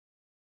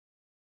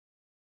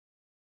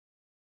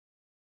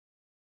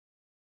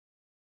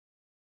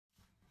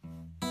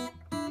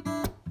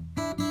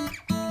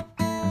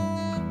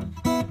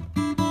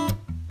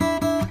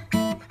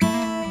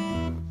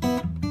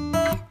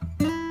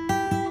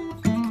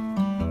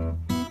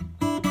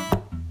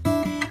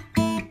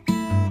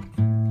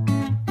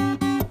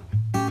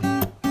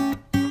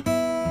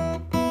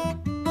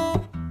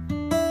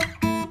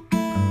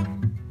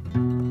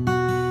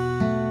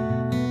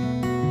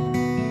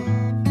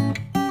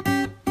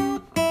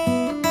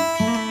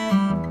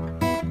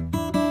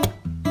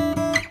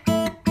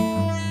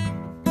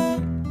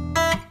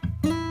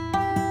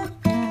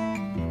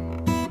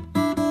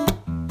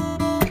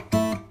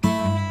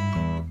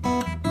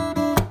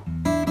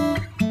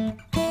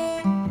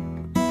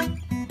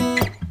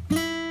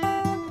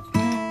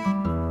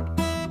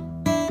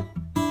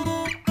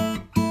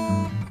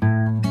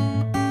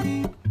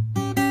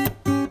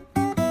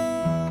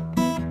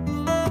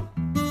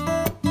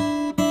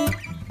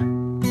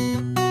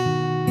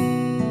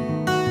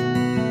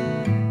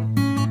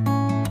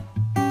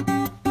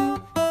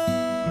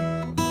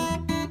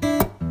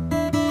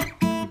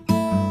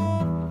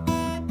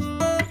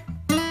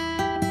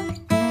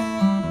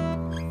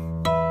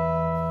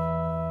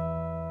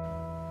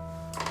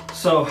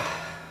So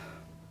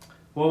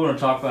what we're going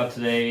to talk about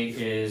today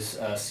is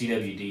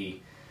CWD.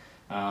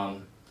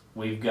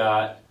 We've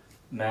got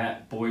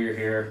Matt Bowyer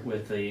here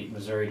with the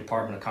Missouri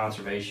Department of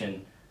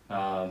Conservation,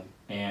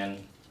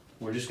 and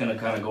we're just going to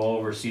kind of go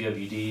over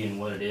CWD and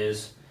what it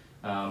is.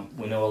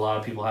 We know a lot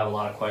of people have a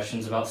lot of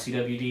questions about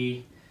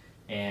CWD,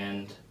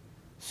 and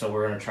so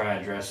we're going to try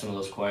and address some of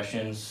those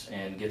questions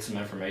and get some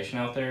information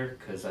out there,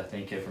 because I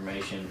think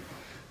information,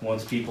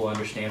 once people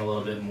understand a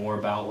little bit more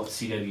about what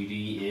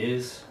CWD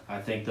is, I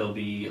think they'll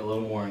be a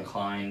little more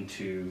inclined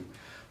to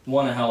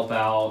want to help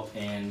out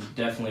and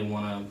definitely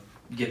want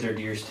to get their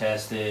deers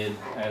tested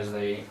as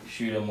they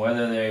shoot them,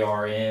 whether they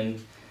are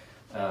in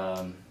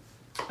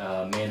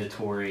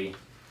mandatory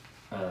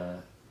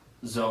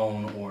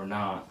zone or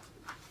not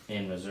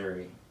in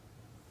Missouri.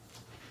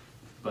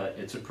 But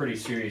it's a pretty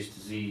serious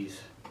disease.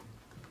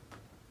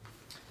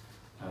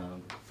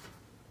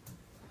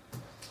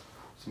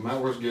 So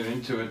Matt, let's get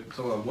into it.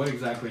 So what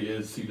exactly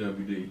is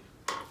CWD?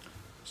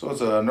 So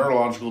it's a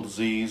neurological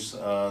disease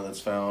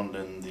that's found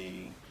in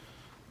the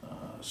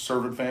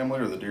cervid family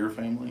or the deer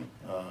family.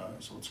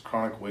 So it's a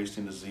chronic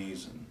wasting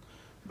disease, and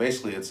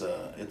basically it's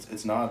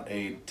not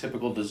a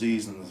typical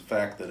disease in the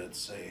fact that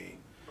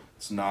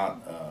it's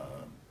not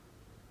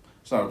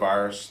a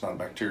virus, not a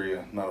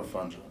bacteria, not a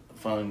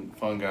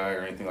fungi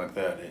or anything like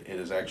that. It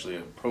is actually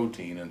a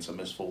protein, and it's a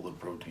misfolded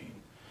protein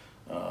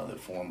that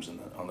forms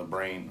on the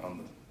brain, on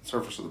the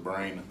surface of the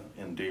brain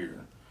in deer.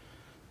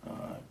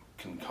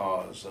 Can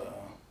cause,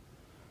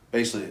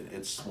 basically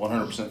it's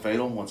 100%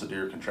 fatal once a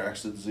deer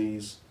contracts the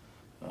disease,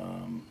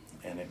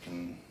 and it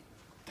can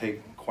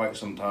take quite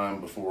some time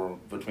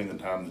between the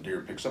time the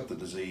deer picks up the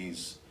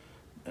disease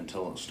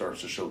until it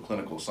starts to show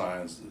clinical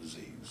signs of the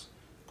disease.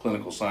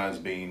 Clinical signs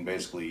being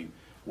basically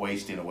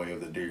wasting away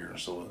of the deer.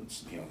 So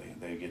it's,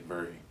 they get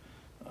very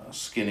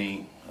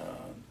skinny.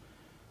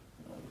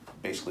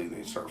 Basically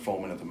they start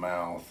foaming at the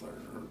mouth, or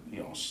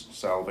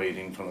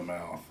salivating from the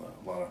mouth.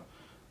 A lot of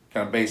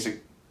kind of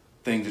basic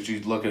things that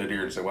you'd look at a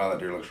deer and say, wow, that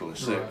deer looks really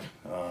sick.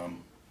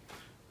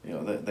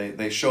 Right.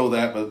 They show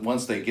that, but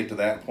once they get to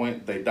that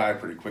point, they die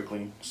pretty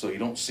quickly. So you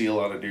don't see a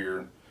lot of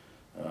deer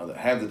that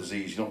have the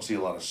disease. You don't see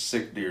a lot of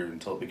sick deer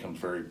until it becomes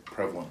very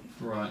prevalent,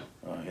 right,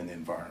 in the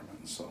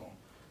environment. So,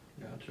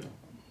 gotcha.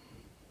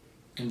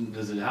 And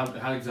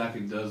how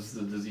exactly does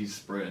the disease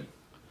spread?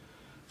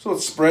 So it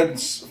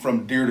spreads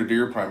from deer to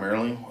deer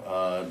primarily.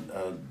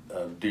 A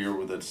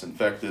deer that's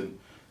infected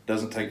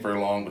doesn't take very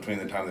long between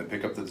the time they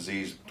pick up the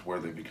disease to where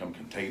they become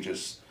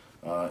contagious.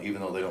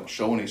 Even though they don't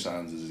show any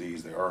signs of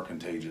disease, they are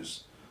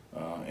contagious.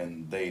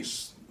 And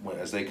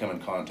as they come in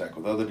contact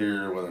with other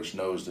deer, whether it's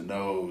nose to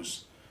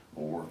nose,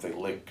 or if they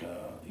lick,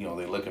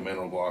 they lick a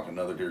mineral block,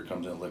 another deer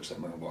comes in and licks that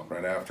mineral block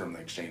right after them,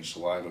 they exchange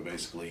saliva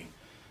basically.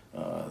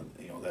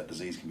 That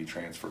disease can be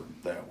transferred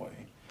that way.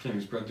 Can it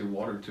be spread through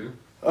water too?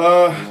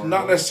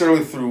 Not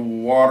necessarily through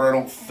water, I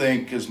don't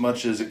think, as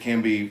much as it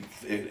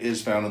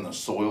is found in the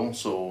soil.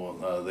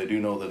 So they do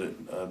know that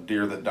a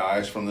deer that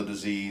dies from the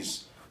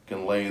disease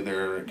can lay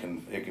there, it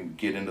can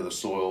get into the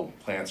soil,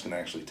 plants can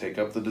actually take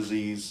up the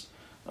disease.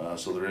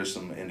 So there is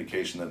some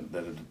indication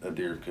that a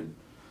deer could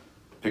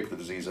pick the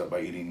disease up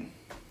by eating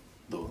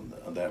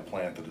that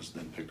plant that has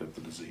then picked up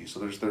the disease. So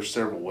there's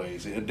several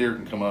ways. A deer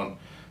can come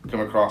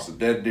across a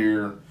dead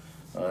deer,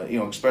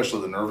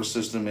 especially the nervous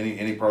system,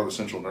 any part of the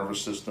central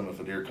nervous system. If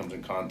a deer comes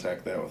in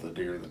contact with a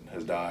deer that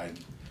has died,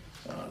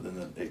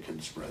 then it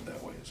could spread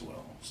that way as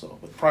well. So,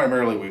 but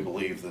primarily we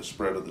believe the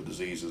spread of the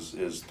disease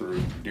is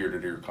through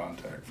deer-to-deer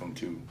contact from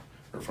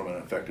an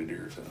infected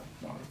deer to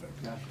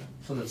non-infected. Gotcha.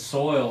 So the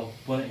soil,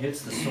 when it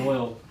hits the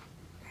soil,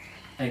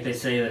 I think they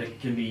say that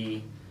it can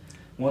be,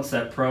 once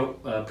that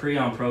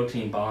prion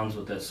protein bonds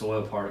with that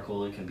soil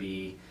particle, it can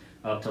be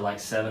up to like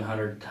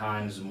 700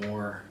 times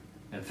more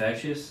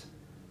infectious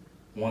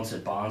once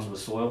it bonds with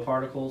soil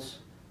particles.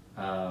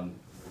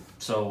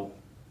 So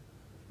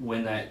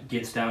when that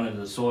gets down into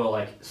the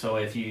soil, so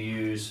if you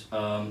use,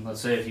 let's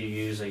say if you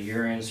use a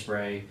urine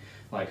spray,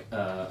 like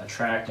a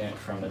attractant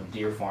from a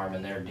deer farm,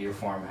 and their deer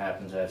farm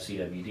happens to have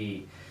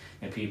CWD,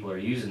 and people are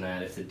using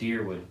that,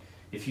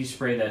 if you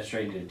spray that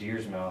straight into a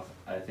deer's mouth,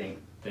 I think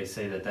they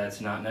say that that's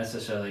not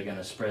necessarily going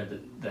to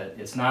spread, that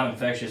it's not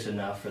infectious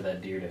enough for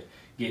that deer to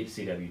get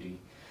CWD.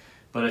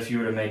 But if you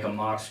were to make a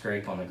mock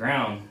scrape on the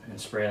ground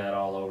and spray that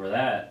all over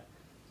that,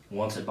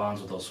 once it bonds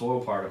with those soil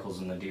particles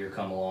and the deer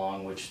come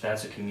along, which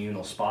that's a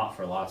communal spot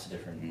for lots of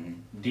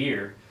different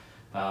deer,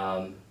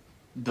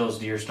 those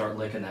deer start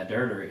licking that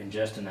dirt or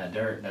ingesting that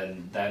dirt,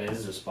 then that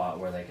is a spot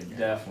where they could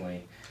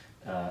definitely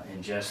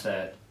ingest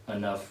that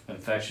enough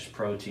infectious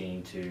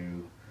protein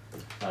to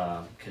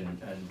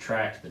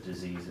contract the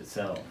disease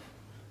itself.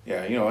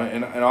 Yeah,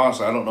 and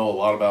honestly, I don't know a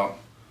lot about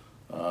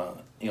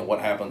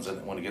what happens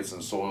when it gets in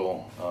the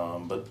soil,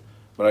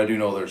 but I do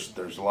know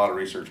there's a lot of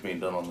research being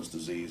done on this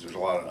disease. There's a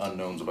lot of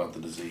unknowns about the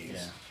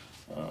disease.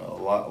 Yeah. A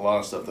lot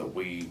of stuff that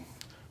we're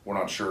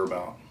not sure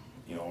about.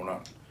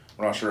 We're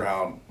not sure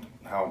how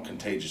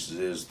contagious it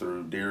is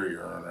through deer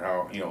urine,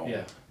 or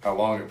how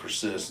long it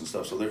persists and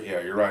stuff. So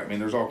you're right. I mean,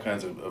 there's all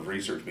kinds of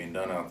research being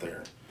done out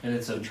there. And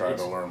it's to try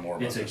to learn more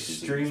about it's this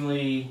disease.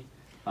 extremely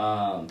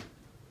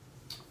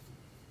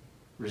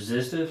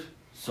resistive.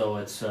 So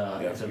it's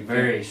a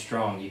very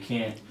strong. You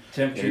can't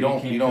temperature. You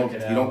don't cook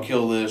it out.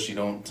 kill this. You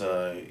don't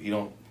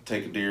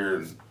take a deer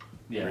and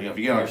if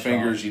you get on your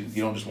fingers,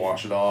 you don't just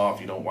wash it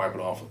off. You don't wipe it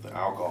off with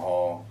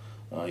alcohol.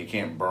 You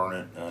can't burn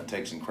it. It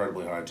takes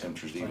incredibly high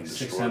temperatures to even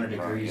destroy 600 the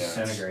plant. degrees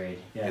centigrade.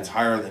 It's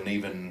higher than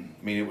even.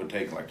 I mean, it would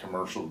take like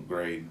commercial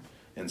grade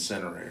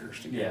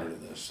incinerators to get rid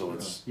of this. So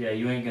it's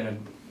you ain't gonna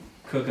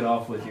cook it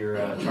off with your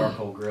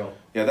charcoal grill.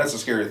 Yeah, that's the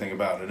scary thing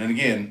about it. And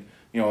again,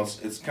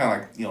 it's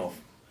kind of like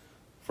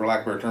for lack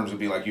of better terms, it'd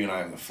be like you and I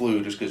have the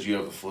flu. Just because you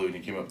have the flu and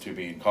you came up to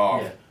me and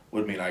cough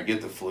would mean I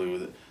get the flu.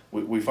 That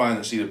we find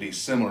that CWD is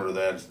similar to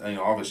that.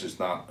 Obviously it's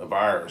not a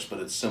virus, but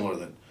it's similar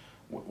that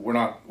we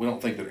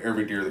don't think that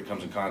every deer that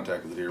comes in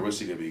contact with a deer with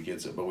CWD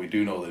gets it, but we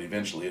do know that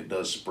eventually it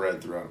does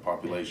spread throughout a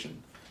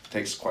population. It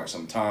takes quite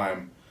some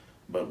time,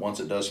 but once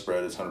it does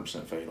spread, it's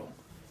 100% fatal.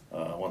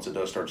 Once it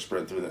does start to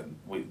spread through that,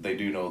 they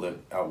do know that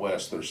out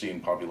west they're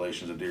seeing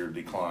populations of deer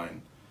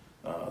decline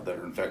that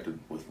are infected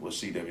with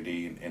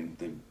CWD, and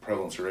the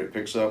prevalence rate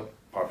picks up,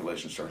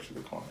 population starts to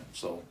decline.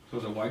 So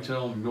is it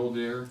whitetail, mule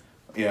deer?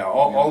 Yeah,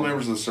 all the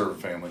members of the cervid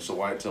family. So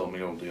whitetail,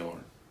 mule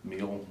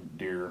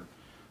deer,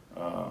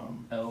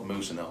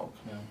 moose, and elk.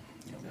 Yeah.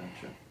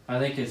 Gotcha. I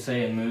think it's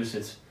saying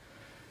moose.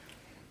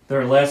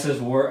 They're less as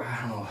I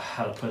don't know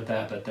how to put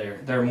that, but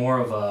they're more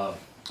of a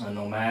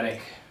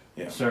nomadic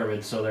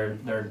cervid, so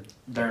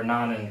they're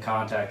not in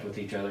contact with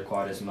each other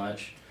quite as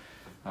much.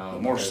 The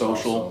more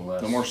social,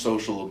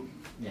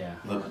 yeah,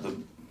 the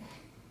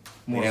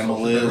more animal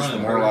social. is, the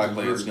more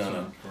likely it's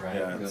gonna Right.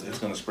 it's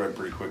gonna spread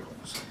pretty quickly.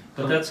 So.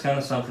 But that's kind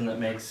of something that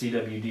makes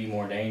CWD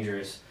more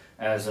dangerous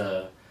as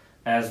the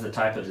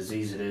type of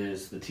disease it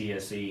is, the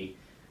TSE,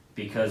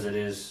 because it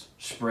is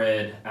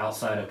spread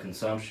outside of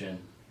consumption.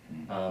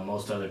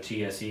 Most other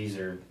TSEs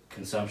are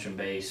consumption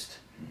based,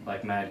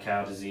 like mad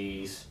cow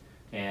disease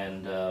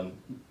and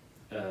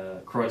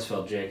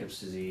Creutzfeldt-Jacobs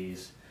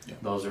disease. Yeah.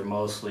 Those are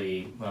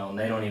mostly, and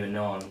they don't even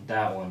know on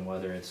that one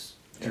whether it's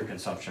through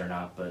consumption or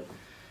not, but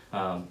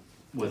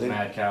with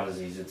mad cow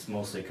disease, it's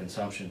mostly a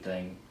consumption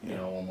thing,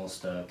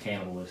 almost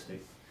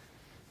cannibalistic.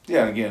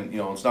 Yeah, and again,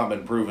 it's not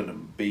been proven to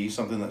be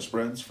something that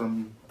spreads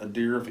from a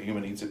deer. If a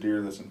human eats a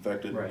deer that's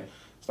infected, right.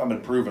 It's not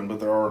been proven,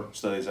 but there are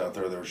studies out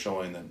there that are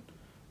showing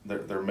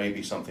that there may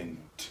be something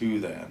to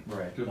that,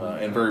 right?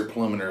 And very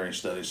preliminary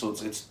studies. So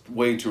it's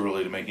way too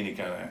early to make any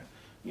kind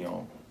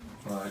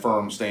of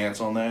firm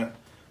stance on that.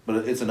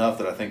 But it's enough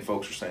that I think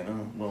folks are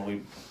saying,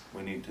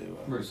 we need to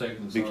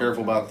be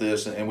careful about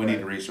this, and we need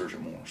to research it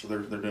more. So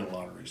they're doing a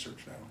lot of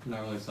research now.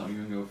 Not really something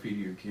you can go feed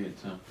your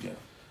kids, huh?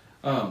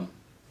 Yeah.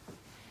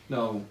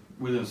 No,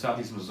 within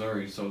southeast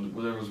Missouri, so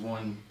there was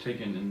one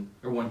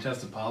one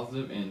tested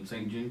positive in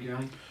St. John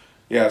County?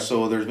 Yeah,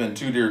 so there's been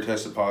 2 deer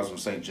tested positive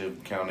in St.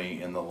 John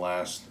County in the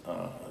last,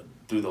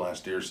 through the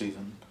last deer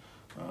season.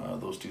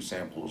 Those 2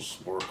 samples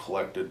were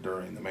collected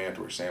during the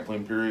mandatory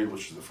sampling period,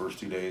 which is the first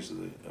 2 days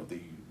of the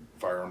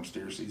firearms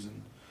deer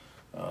season.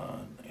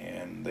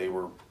 And they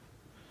were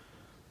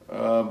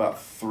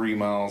about 3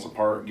 miles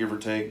apart, give or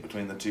take,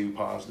 between the 2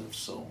 positives.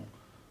 So,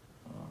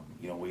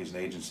 we as an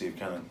agency have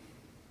kind of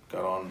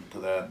got on to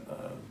that.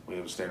 We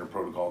have a standard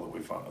protocol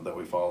that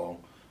we follow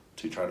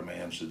to try to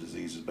manage the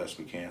disease as best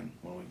we can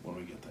when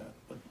we get that.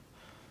 But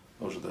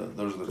those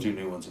are the 2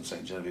 new ones in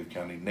St. Genevieve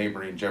County.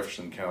 Neighboring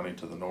Jefferson County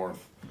to the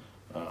north,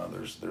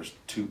 there's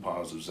 2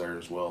 positives there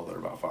as well that are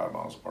about 5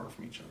 miles apart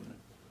from each other.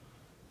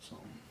 So.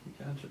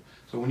 Gotcha.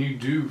 So when you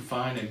do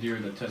find a deer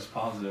that tests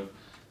positive,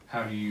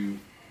 how do you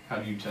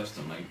test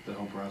them? Like the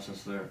whole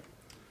process there.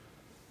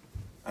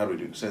 How do we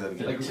do? Say that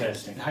again. Like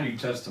testing. How do you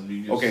test them? Do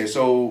you just... Okay,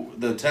 so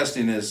the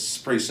testing is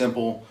pretty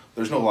simple.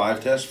 There's no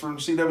live test for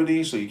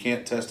CWD, so you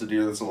can't test a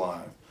deer that's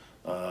alive.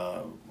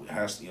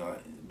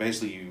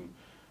 Basically you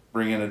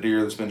bring in a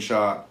deer that's been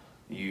shot,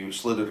 you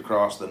slit it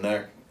across the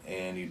neck,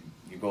 and you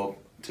go up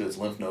to its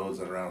lymph nodes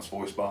that are around its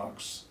voice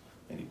box,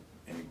 and you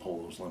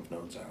pull those lymph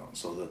nodes out.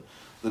 So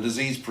the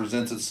disease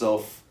presents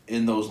itself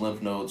in those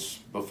lymph nodes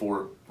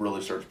before it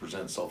really starts to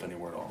present itself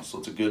anywhere else. So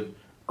it's a good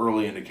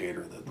early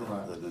indicator that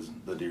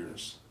the deer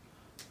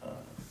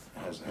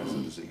has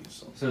the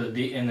disease. So the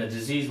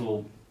disease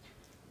will,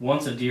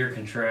 once a deer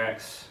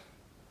contracts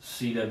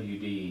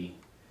CWD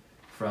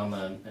from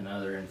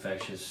another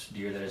infectious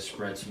deer that has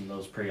spread some of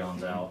those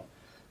prions out,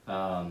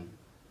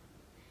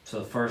 so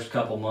the first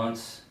couple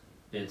months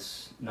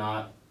it's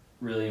not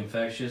really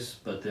infectious,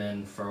 but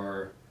then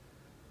for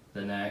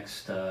the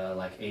next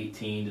like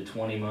 18 to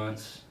 20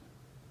 months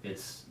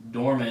it's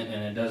dormant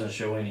and it doesn't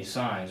show any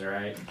signs,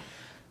 right?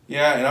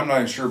 Yeah, and I'm not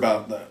even sure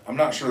about that. I'm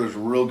not sure there's a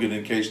real good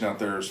indication out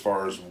there as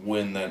far as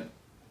when it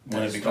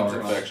becomes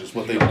infectious.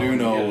 What they do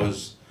know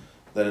is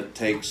that it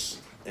takes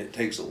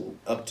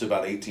up to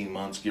about 18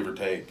 months, give or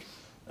take,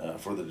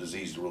 for the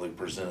disease to really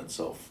present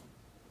itself,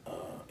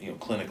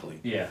 clinically.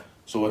 Yeah.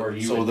 So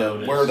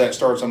where that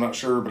starts, I'm not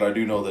sure, but I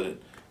do know that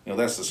it.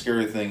 That's the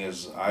scary thing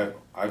is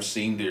I've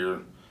seen deer.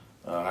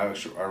 I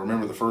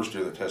remember the first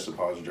deer that tested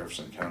positive in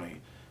Jefferson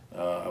County,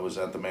 I was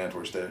at the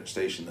mandatory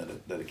station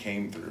that it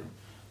came through.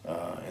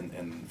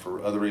 And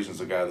for other reasons,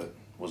 the guy that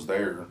was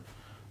there,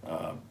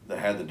 that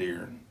had the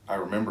deer, I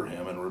remember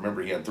him, and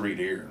remember he had 3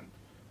 deer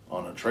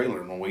on a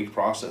trailer. And when we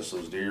processed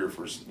those deer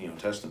for,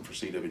 testing for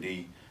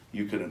CWD,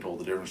 you couldn't have told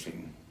the difference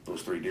between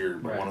those 3 deer,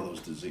 but Right. one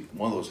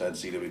of those had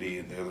CWD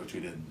and the other 2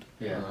 didn't.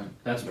 Yeah, Right.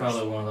 that's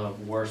probably one of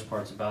the worst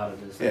parts about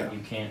it is that Yeah.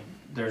 you can't.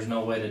 There's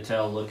no way to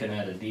tell looking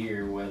at a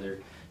deer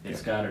whether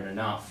it's got it or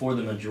not for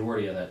the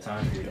majority of that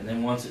time period. And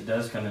then once it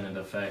does come into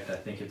effect, I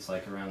think it's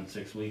like around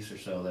 6 weeks or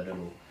so that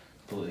it'll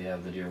completely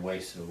have the deer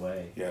wasted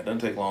away. Yeah, it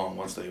doesn't take long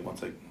once they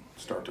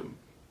start to,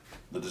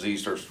 the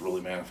disease starts to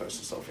really manifest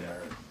itself in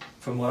there.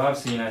 From what I've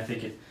seen, I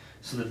think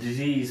so the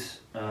disease,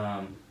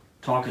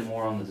 talking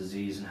more on the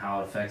disease and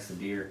how it affects the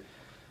deer,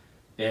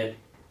 it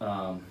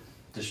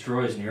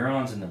destroys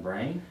neurons in the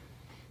brain.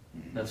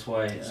 That's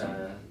why, it's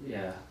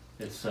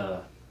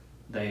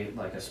they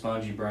like a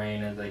spongy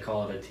brain, and they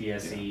call it a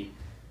TSE,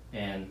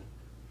 and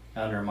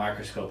under a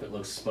microscope it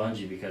looks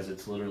spongy because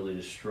it's literally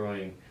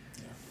destroying.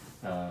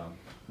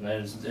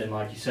 And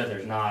like you said,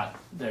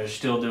 they're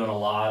still doing a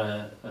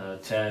lot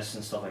of tests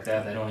and stuff like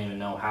that. They don't even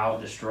know how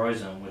it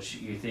destroys them, which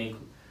you think,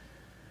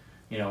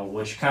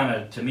 which kind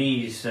of, to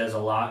me, says a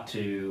lot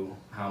to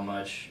how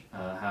much,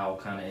 how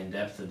kind of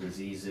in-depth the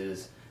disease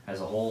is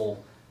as a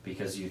whole,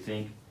 because you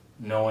think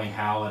knowing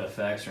how it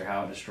affects or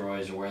how it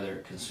destroys or whether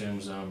it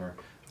consumes them or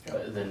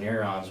the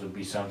neurons would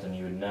be something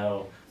you would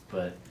know,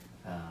 but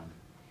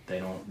they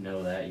don't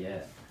know that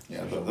yet.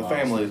 Yeah, the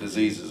family of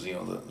diseases,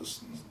 the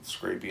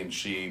Scrapian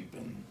sheep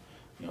and,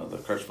 the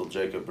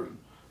Crutchfield-Jacob, or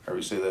however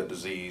you say that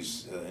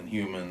disease in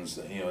humans,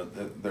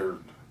 they're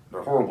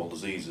horrible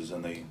diseases,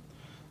 and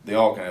they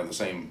all kind of have the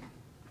same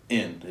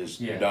end,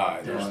 is you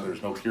die.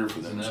 There's no cure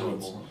for them.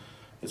 So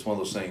it's one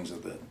of those things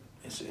that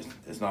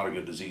it's not a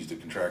good disease to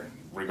contract,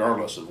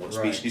 regardless of what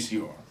species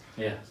you are.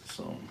 Yeah.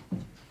 So.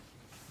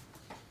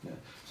 Yeah.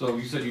 So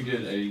you said you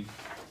did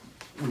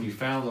when you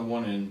found the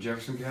one in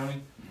Jefferson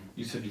County,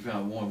 you said you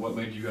found one. What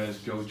made you guys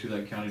go to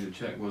that county to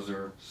check? Was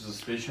there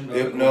suspicion of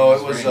it? No,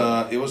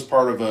 it was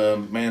part of a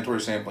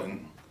mandatory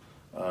sampling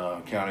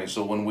county.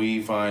 So when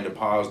we find a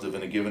positive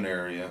in a given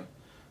area,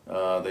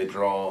 they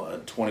draw a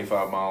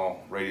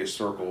 25-mile radius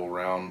circle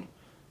around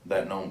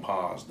that known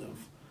positive.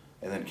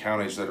 And then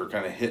counties that are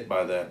kind of hit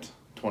by that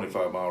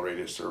 25-mile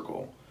radius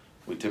circle,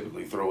 we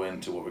typically throw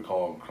into what we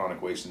call a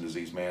chronic wasting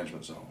disease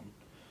management zone.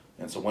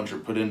 And so once you're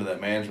put into that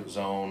management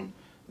zone,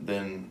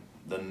 then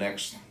the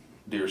next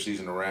deer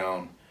season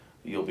around,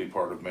 you'll be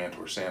part of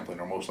mandatory sampling,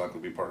 or most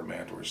likely be part of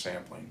mandatory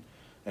sampling.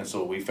 And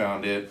so we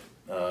found it,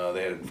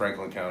 they had it in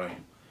Franklin County,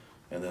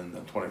 and then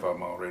the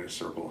 25-mile radius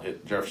circle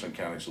hit Jefferson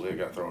County, so they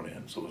got thrown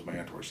in, so it was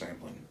mandatory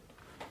sampling.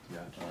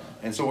 Gotcha.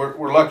 And so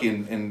we're lucky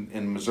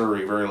in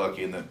Missouri, very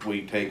lucky in that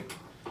we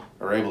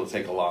are able to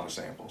take a lot of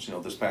samples.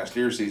 This past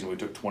deer season we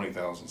took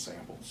 20,000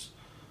 samples,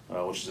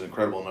 which is an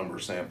incredible number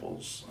of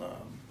samples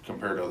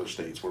compared to other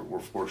states. We're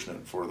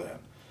fortunate for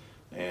that.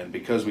 And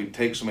because we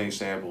take so many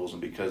samples,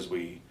 and because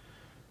we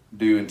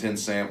do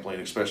intense sampling,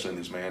 especially in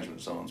these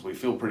management zones, we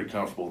feel pretty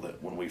comfortable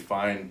that when we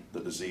find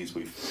the disease,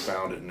 we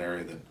found it in an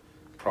area that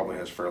probably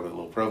has fairly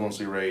low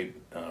prevalency rate.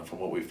 From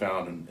what we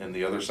found in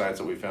the other sites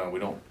that we found,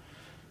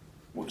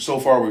 so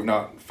far we've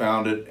not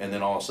found it and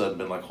then all of a sudden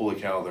been like,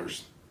 holy cow,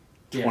 there's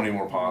 20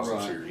 more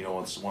positives here.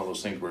 It's one of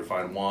those things where you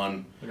find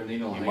one, you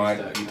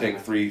take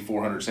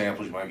 300-400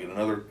 samples, you might get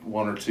another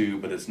 1 or 2,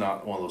 but it's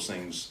not one of those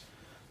things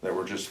that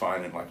we're just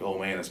finding like, oh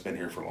man, it's been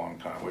here for a long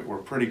time. We're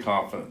pretty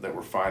confident that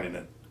we're finding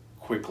it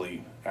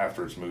quickly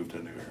after it's moved to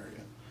a new area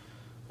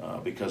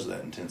because of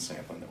that intense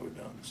sampling that we've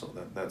done. So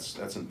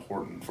that's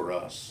important for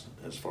us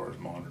as far as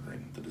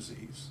monitoring the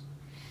disease.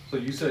 So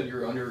you said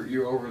you're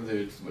over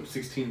the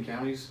 16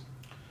 counties?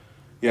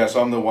 Yeah,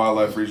 so I'm the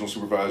wildlife regional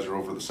supervisor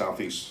over the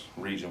southeast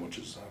region, which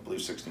is I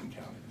believe 16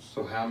 counties.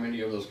 So how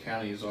many of those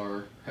counties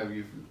are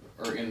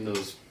in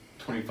those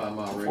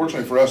 25-mile radius?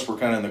 Fortunately for us, we're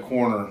kind of in the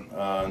corner,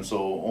 and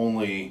so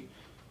only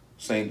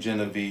St.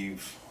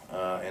 Genevieve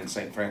and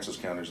St. Francis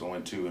counties are the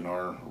only 2 in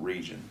our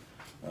region.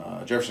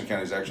 Jefferson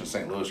County is actually in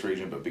St. Louis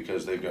region, but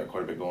because they've got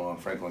quite a bit going on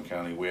in Franklin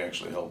County, we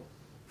actually help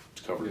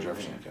to cover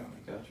Jefferson County.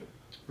 Gotcha.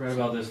 Right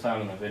about this time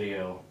in the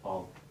video,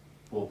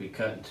 we'll be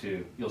cutting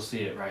to. You'll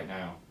see it right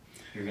now.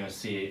 You're gonna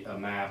see a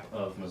map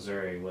of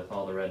Missouri with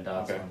all the red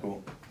dots on it.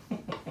 Cool. I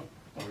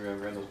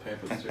read those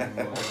pamphlets too.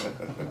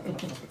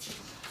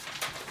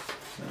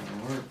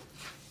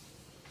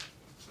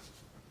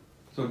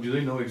 So do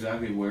they know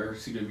exactly where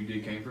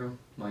CWD came from?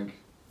 Like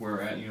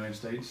where at in the United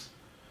States?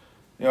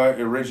 It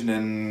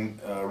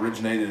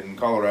originated in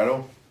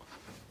Colorado,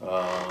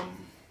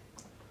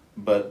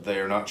 but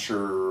they're not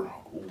sure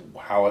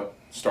how it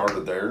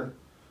started there.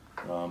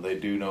 They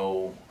do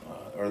know,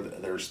 or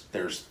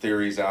there's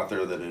theories out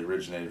there that it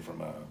originated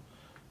from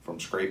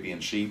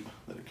Scrapian sheep,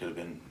 that it could have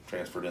been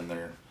transferred in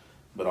there,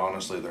 but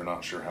honestly, they're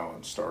not sure how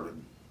it started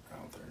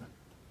out there,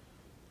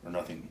 or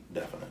nothing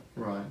definite.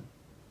 Right.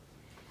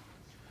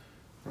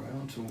 Right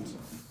on to.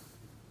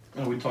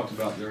 We talked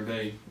about the other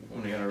day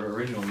when we had our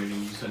original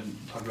meeting. You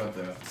talked about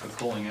the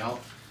culling out.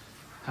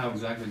 How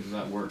exactly does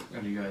that work? How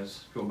do you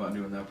guys go about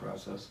doing that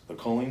process? The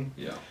culling?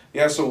 Yeah.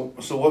 Yeah, so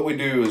what we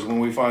do is when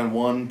we find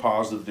one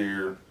positive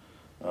deer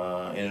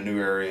in a new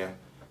area,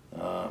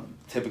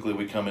 typically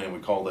we come in and we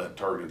call that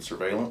targeted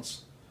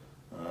surveillance.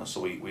 So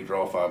we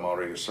draw a 5-mile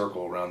radius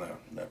circle around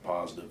that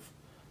positive,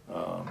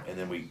 and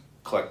then we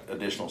collect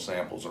additional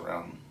samples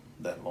around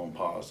that lone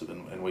positive,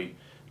 and we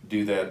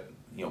do that,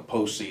 you know,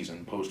 post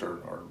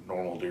our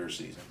normal deer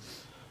season.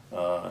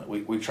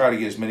 We try to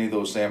get as many of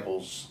those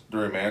samples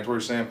during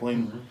mandatory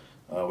sampling.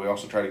 We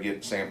also try to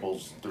get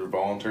samples through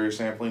voluntary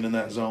sampling in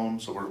that zone.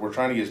 So we're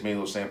trying to get as many of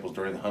those samples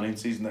during the hunting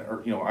season,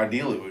 or, you know,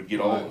 ideally we'd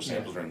get all those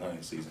samples during the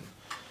hunting season.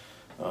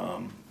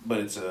 But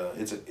it's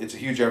a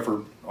huge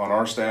effort on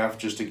our staff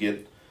just to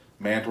get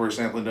mandatory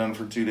sampling done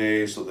for 2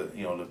 days, so that,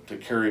 you know, to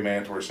carry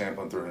mandatory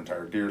sampling through an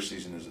entire deer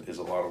season is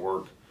a lot of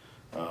work,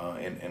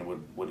 and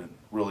would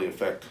really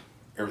affect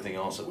everything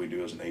else that we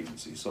do as an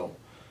agency. So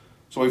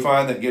we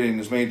find that getting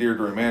as many deer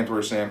during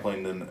mandatory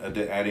sampling, then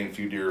adding a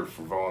few deer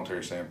for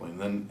voluntary sampling.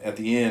 Then at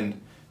the end,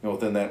 you know,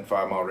 within that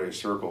 5-mile radius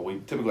circle,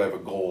 we typically have a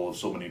goal of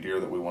so many deer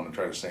that we want to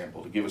try to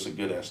sample to give us a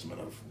good estimate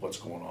of what's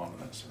going on in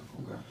that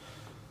circle. Okay.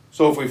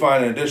 So if we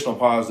find an additional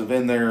positive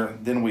in there,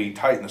 then we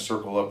tighten the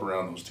circle up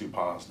around those two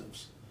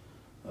positives.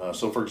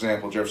 So for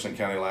example, Jefferson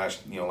County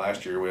last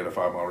year we had a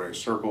 5-mile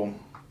radius circle.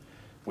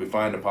 We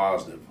find a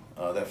positive.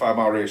 That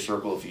 5-mile radius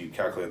circle, if you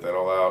calculate that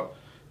all out,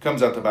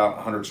 comes out to about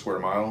 100 square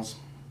miles.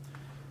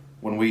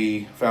 When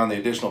we found the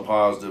additional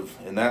positive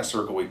in that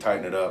circle, we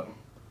tighten it up.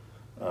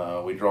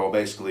 We draw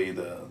basically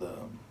the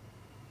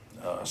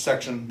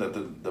section that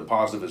the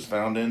positive is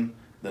found in,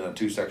 then a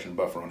 2-section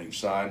buffer on each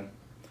side,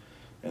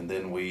 and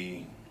then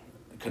we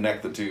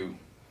connect the two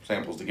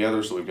samples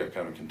together, so we've got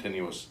kind of a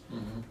continuous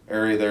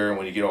area there. And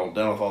when you get all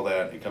done with all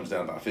that, it comes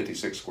down about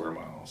 56 square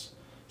miles.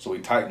 So we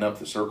tighten up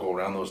the circle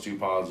around those two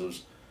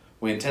positives.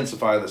 We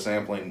intensify the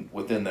sampling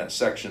within that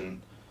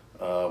section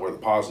where the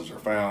positives are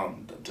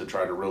found to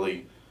try to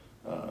really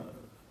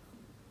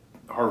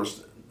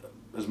harvest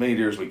as many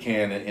deer as we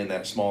can in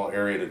that small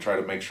area, to try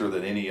to make sure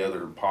that any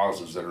other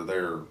positives that are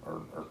there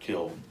are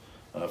killed.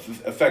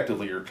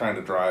 Effectively, you're trying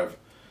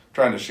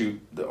to shoot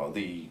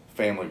the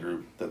family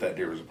group that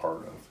deer is a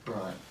part of.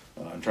 Right.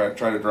 And try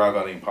to drive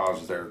out any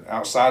positives there.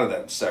 Outside of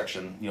that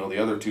section, you know, the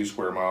other 2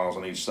 square miles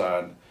on each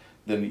side,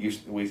 then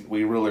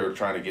we really are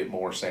trying to get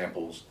more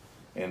samples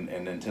and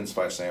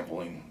intensify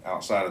sampling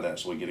outside of that,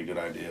 so we get a good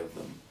idea of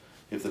them.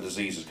 If the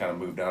disease has kind of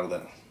moved out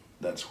of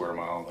that square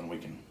mile, then we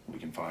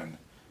can find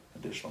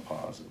additional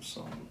positives.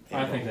 So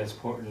I think that's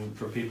important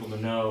for people to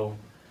know,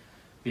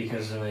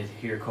 because when they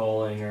hear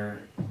culling or,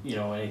 you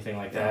know, anything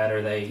like that,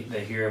 or they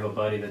hear of a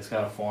buddy that's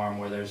got a farm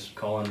where there's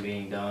culling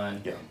being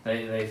done,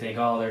 they think,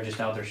 oh, they're just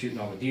out there shooting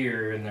all the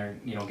deer and they're,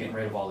 you know, getting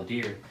rid of all the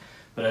deer.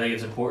 But I think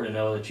it's important to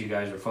know that you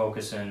guys are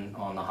focusing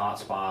on the hot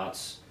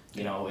spots.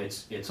 You know,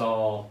 it's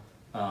all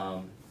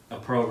a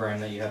program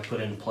that you have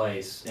put in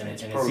place, and it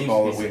seems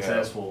to be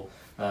successful.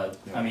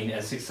 I mean,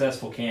 as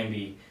successful can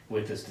be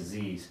with this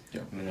disease. I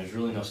mean, there's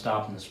really no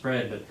stopping the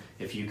spread, but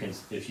if you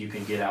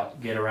can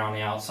get around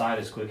the outside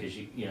as quick as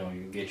you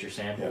can get your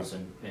samples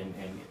and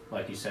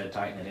like you said,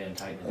 tighten it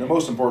in. And the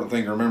most important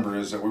thing to remember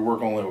is that we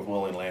work only with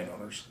willing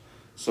landowners.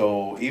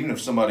 So even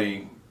if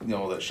somebody, you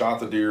know, that shot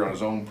the deer on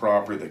his own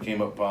property that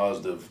came up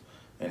positive,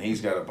 and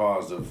he's got a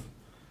positive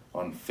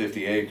on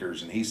 50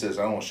 acres, and he says,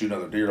 I don't want to shoot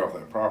another deer off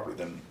that property,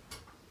 then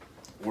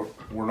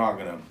we're not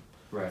going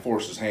to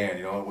force his hand.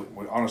 You know,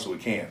 we honestly, we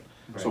can't.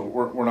 Right. So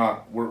we're going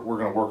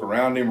to work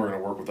around him. We're going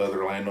to work with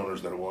other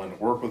landowners that are willing to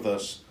work with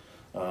us.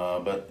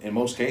 But in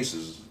most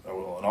cases,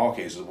 well, in all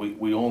cases,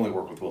 we only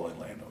work with willing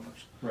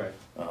landowners. Right.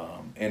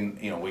 And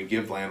you know, we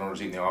give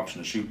landowners even the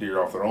option to shoot deer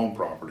off their own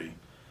property.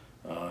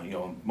 You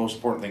know, most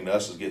important thing to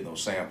us is getting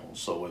those samples.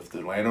 So if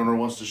the landowner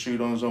wants to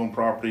shoot on his own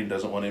property and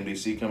doesn't want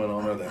MDC coming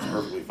on there, that's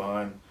perfectly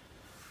fine.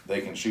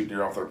 They can shoot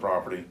deer off their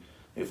property.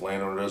 If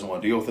landowner doesn't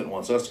want to deal with it and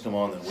wants us to come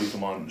on, then we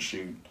come on and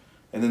shoot.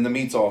 And then the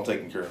meat's all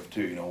taken care of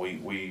too. You know,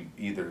 we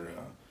either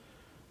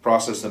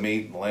process the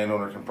meat, and the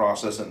landowner can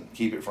process it and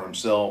keep it for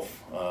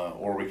himself,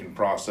 or we can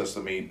process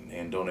the meat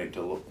and donate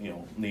to, you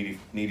know,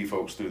 needy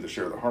folks through the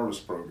Share the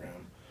Harvest program.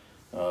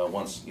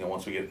 Once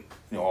we get, you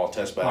know, all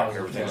tests back,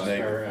 positive everything's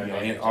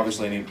negative.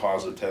 Obviously, any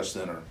positive tests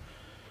then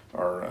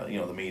are you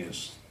know, the meat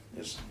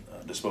is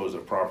disposed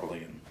of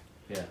properly, and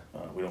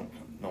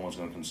no one's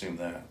going to consume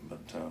that. But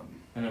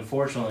and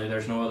unfortunately,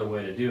 there's no other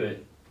way to do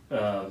it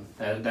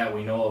that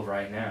we know of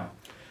right now,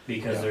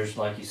 because there's,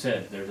 like you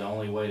said, there's the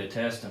only way to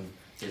test them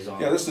is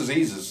on. Yeah, this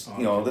disease is,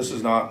 you know, this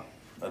is not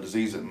a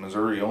disease that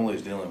Missouri only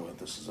is dealing with.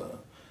 This is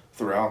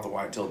throughout the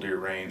white-tailed deer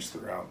range,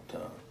 throughout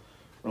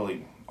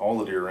really all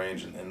the deer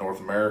range in North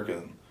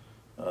America.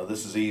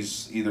 This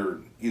disease either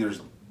you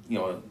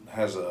know,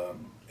 has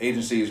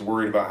agencies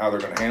worried about how they're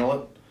going to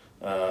handle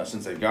it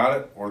since they've got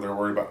it, or they're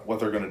worried about what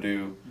they're going to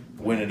do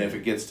when and if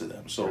it gets to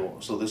them. So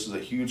this is a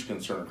huge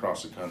concern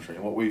across the country.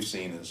 And what we've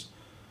seen is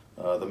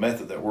the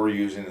method that we're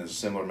using is a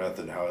similar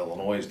method how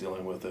Illinois is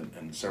dealing with it,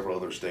 and several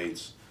other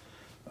states,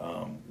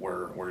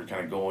 where you're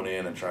kind of going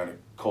in and trying to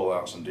cull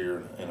out some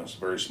deer in a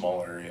very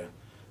small area,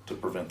 to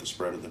prevent the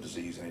spread of the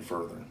disease any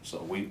further.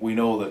 So we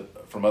know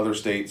that from other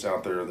states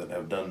out there that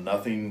have done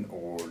nothing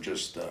or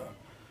just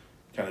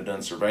kind of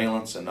done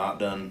surveillance and not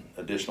done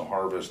additional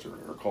harvest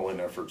or culling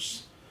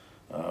efforts,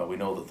 we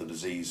know that the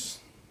disease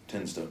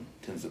tends to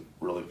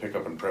really pick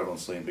up in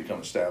prevalency and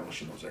become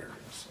established in those areas.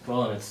 So.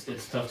 Well, and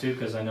it's tough too,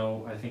 because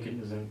I think it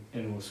was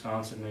in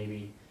Wisconsin,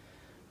 maybe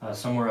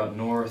somewhere up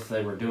north,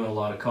 they were doing a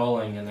lot of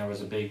culling, and there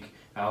was a big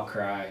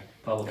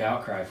public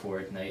outcry for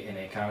it, and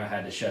they kind of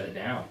had to shut it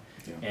down.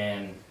 Yeah.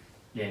 And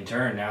in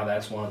turn, now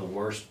that's one of the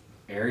worst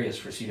areas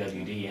for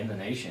CWD in the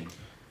nation.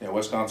 Yeah,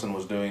 Wisconsin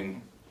was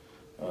doing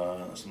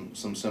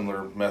some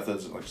similar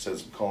methods, like I said,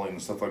 some culling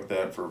and stuff like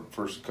that for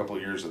first couple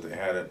of years that they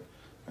had it.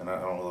 And I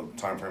don't know the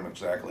time frame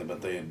exactly, but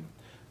they had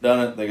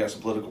done it. They got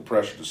some political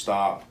pressure to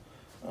stop.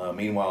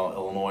 Meanwhile,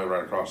 Illinois,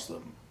 right across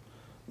the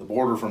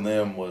border from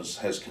them,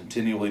 has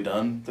continually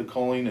done the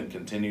culling and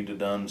continued to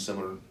done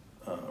similar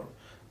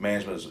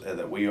management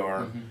that we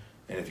are. Mm-hmm.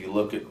 And if you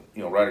look at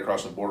right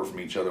across the border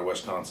from each other,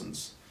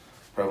 Wisconsin's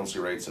prevalency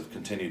rates have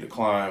continued to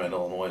climb, and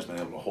Illinois has been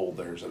able to hold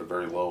theirs at a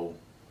very low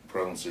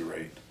prevalency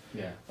rate.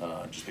 Yeah.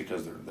 Just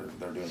because they're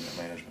doing that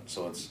management.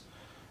 So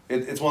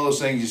it's one of those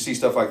things, you see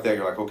stuff like that,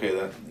 you're like, okay,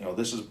 that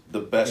this is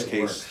the best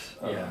case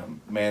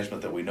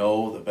management that we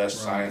know, the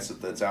best science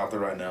that's out there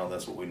right now.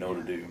 That's what we know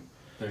to do.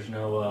 There's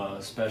no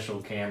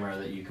special camera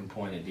that you can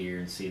point at deer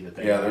and see that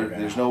they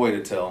there's no way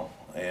to tell.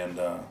 And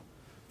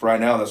for right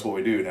now, that's what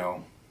we do.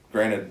 Now,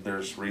 granted,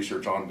 there's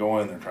research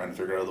ongoing. They're trying to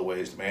figure out other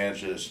ways to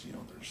manage this.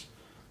 There's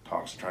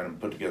talks of trying to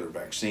put together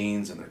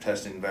vaccines, and they're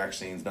testing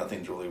vaccines.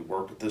 Nothing's really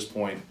worked at this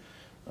point,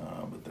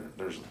 but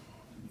there's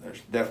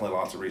definitely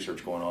lots of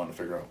research going on to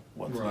figure out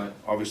what's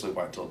obviously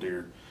white-tailed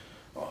deer.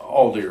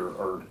 All deer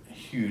are a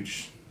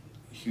huge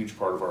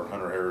part of our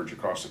hunter heritage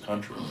across the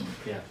country.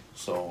 Yeah.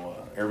 So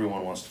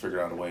everyone wants to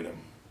figure out a way to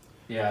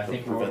I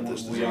think prevent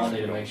this disease. We all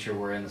need to make sure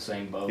we're in the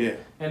same boat. Yeah.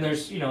 And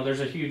there's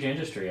a huge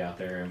industry out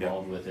there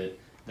involved with it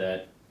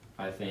that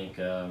I think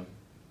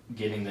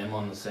getting them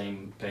on the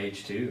same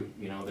page too.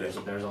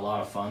 There's a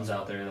lot of funds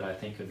out there that I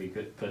think could be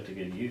put to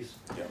good use.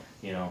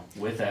 Yeah.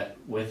 With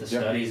the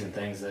studies and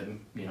things that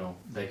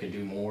they could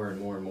do more and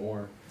more and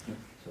more. Yeah.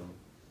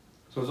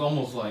 So it's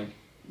almost like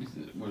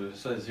what it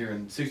says here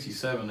in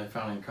 '67 they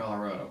found it in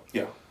Colorado.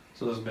 Yeah.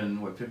 So it's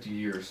been 50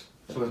 years.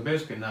 So it's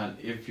basically not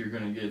if you're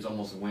going to get, it's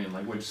almost a win.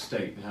 Like which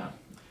state? Huh?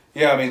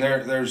 Yeah, I mean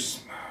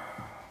there's.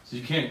 So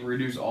you can't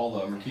reduce all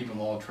of them or keep them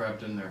all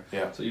trapped in there.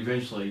 Yeah. So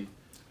eventually.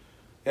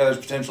 Yeah, there's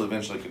potential.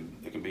 Eventually,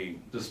 it could be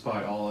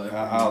despite all that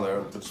out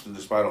there.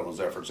 Despite all those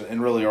efforts,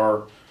 and really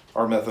our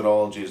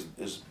methodology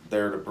is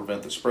there to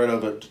prevent the spread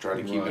of it, to try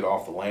to keep it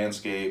off the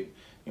landscape.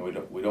 We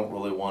don't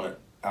really want it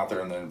out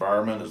there in the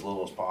environment as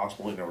little as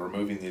possible.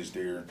 Removing these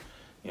deer.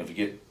 If you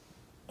get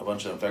a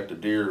bunch of infected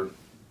deer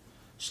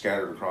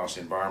scattered across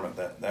the environment,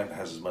 that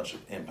has as much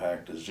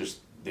impact as just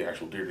the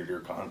actual deer-to-deer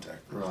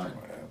contact that you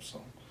might have.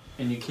 So.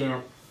 And you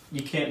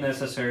can't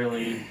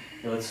necessarily,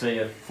 let's say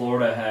if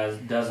Florida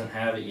doesn't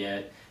have it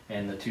yet,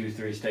 and the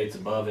 2-3 states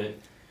above it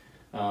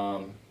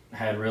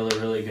had really,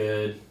 really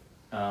good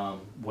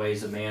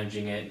ways of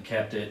managing it and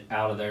kept it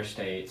out of their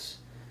states.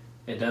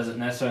 It doesn't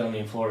necessarily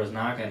mean Florida's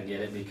not going to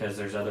get it, because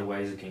there's other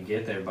ways it can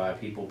get there by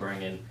people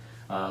bringing,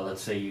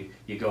 let's say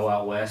you go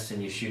out west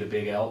and you shoot a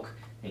big elk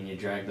and you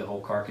drag the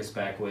whole carcass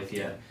back with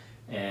you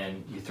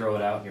and you throw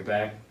it out in your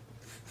back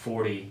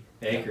 40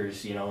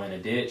 acres, in a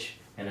ditch,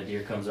 and a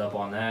deer comes up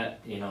on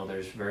that,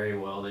 there's very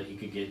well that he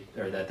could get,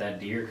 or that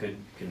deer could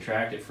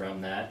contract it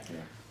from that. Yeah.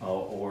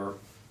 Or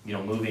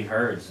moving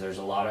herds. There's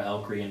a lot of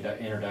elk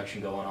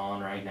reintroduction going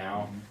on right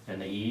now in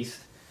the east.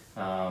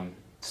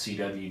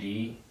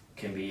 CWD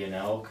can be an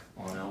elk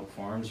on elk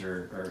farms,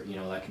 or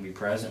that can be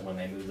present when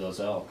they move those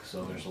elk.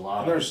 So there's a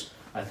lot of,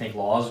 I think,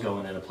 laws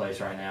going into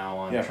place right now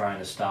on trying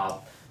to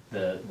stop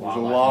the wildlife. There's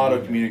a lot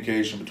of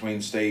communication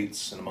between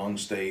states and among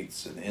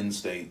states and in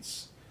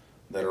states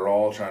that are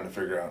all trying to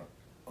figure out,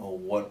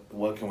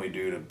 what can we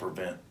do to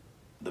prevent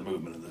the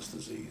movement of this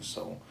disease.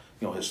 So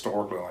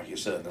historically, like you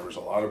said, there was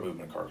a lot of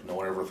movement of carcass. No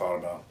one ever thought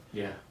about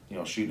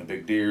shooting a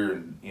big deer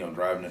and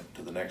driving it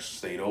to the next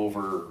state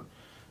over,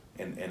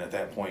 and at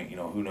that point,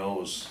 who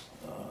knows,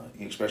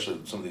 especially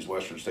some of these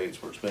western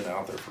states where it's been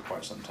out there for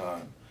quite some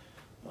time.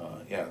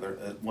 There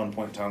at one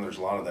point in time there's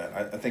a lot of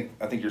that. I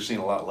think you're seeing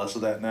a lot less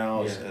of that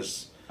now,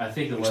 as I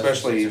think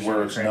especially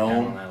where it's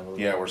known.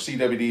 Where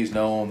CWD is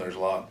known, there's a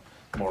lot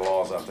more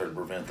laws out there to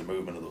prevent the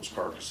movement of those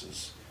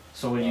carcasses.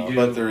 So when you do,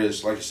 but there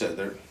is, like you said,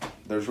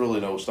 there's really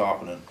no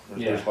stopping it.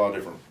 There's a lot of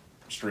different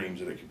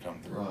streams that it could come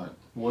through. Right.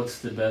 What's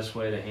the best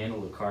way to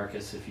handle the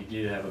carcass if you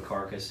do have a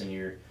carcass and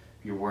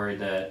you're worried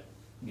that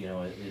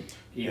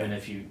even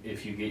if you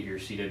get your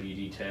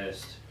CWD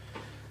test?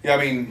 Yeah,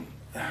 I mean,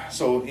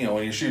 so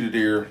when you shoot a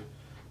deer,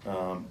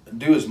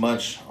 do as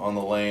much on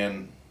the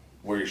land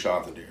where you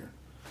shot the deer.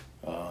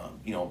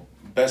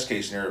 Best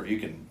case scenario, if you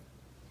can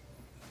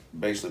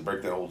basically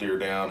break that whole deer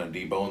down and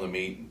debone the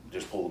meat, and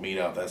just pull the meat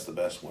out, that's the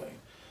best way.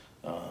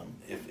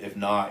 If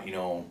not,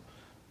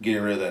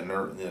 getting rid of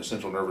that the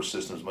central nervous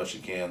system as much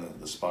as you can,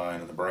 the spine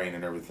and the brain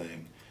and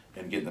everything,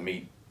 and getting the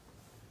meat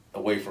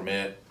away from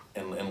it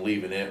and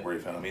leaving it where you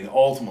found it. I mean,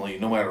 ultimately,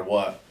 no matter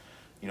what,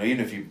 you know,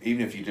 even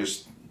if you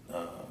just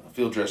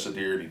field dress a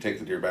deer and you take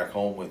the deer back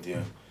home with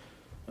you,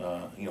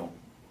 you know,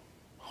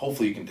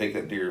 hopefully you can take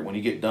that deer, when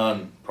you get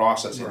done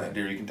processing that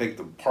deer, you can take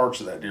the parts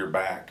of that deer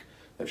back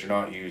that you're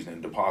not using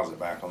and deposit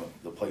back on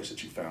the place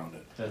that you found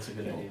it. That's a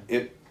good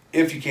idea.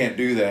 If you can't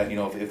do that, you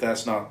know, if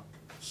that's not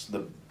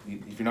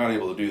if you're not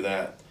able to do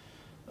that,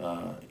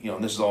 you know,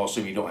 and this is all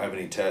assuming you don't have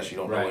any tests, you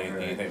don't know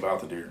anything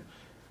about the deer.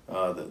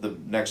 The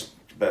next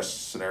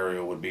best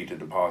scenario would be to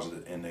deposit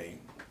it in a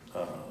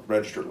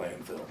registered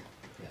landfill.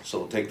 Yeah.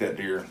 So take that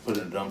deer, put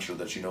it in a dumpster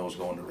that you know is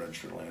going to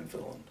registered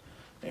landfill,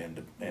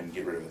 and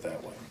get rid of it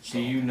that way. So,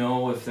 do you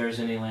know if there's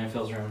any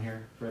landfills around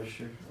here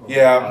registered?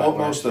 Yeah,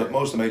 most of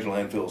the major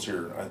landfills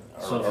here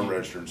are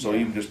registered. So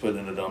even just put it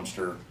in a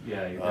dumpster,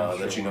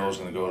 that you know is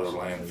going to go to the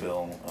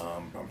landfill.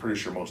 I'm pretty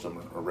sure most of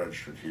them are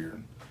registered here.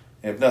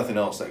 And if nothing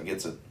else, that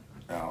gets it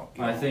out.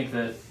 I think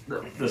that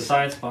the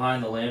science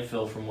behind the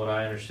landfill, from what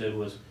I understood,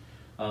 was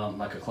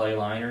like a clay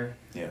liner.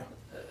 Yeah.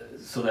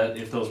 So that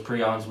if those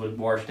prions would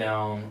wash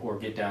down or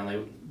get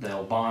down,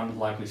 they'll bond,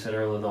 like we said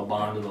earlier, they'll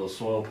bond to those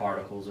soil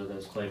particles or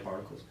those clay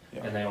particles,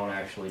 and they don't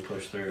actually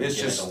push through. It's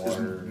get just into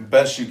water. as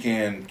best you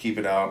can keep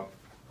it out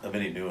of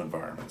any new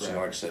environments. You know,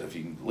 Right. like I said, if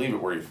you can leave it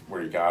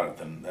where you got it,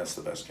 then that's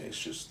the best case.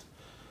 Just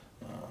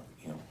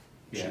you know.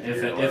 Yeah, shoot if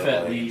deer, at let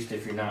it lay. least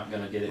if you're not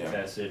gonna get it Yeah.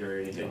 tested or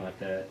anything like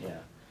that, yeah.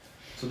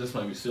 So this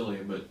might be silly,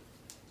 but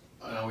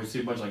I always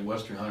see a bunch of like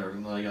Western hunters,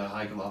 and they gotta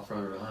hike a lot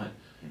further to hunt.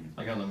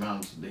 Like on the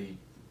mountains, they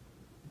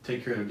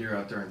take care of the deer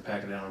out there and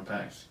pack it down in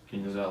packs.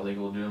 Is that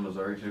legal to do in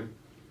Missouri too?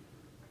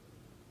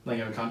 Like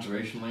in a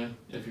conservation land,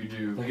 if you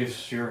do. Like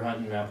if you're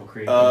hunting Apple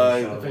Creek. If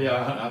I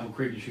hunt Apple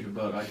Creek, you shoot a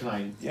buck. I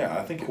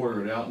think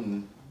quarter it out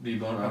and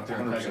debone it out there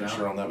and pack it 100% out.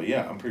 sure on that, but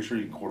yeah, I'm pretty sure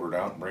you can quarter it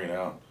out and bring it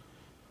out.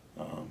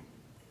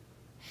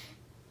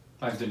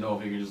 I just didn't know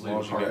if you could just As leave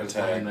long a as you got it carcass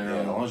laying tagged, there.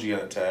 yeah, as long as you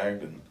got it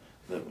tagged and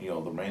the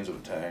remains of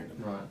it tagged.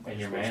 Right. And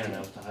you're man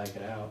enough to hike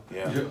it out.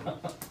 Yeah,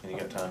 and you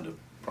got time to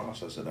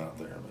process it out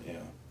there, but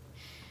yeah.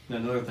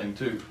 And another thing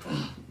too,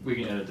 we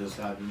can edit this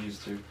out if he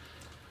needs to,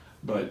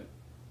 but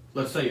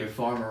let's say a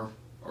farmer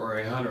or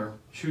a hunter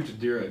shoots a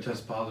deer that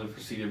tests positive for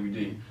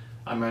CWD.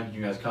 I imagine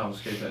you guys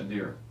confiscate that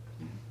deer.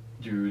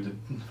 Do the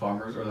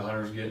farmers or the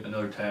hunters get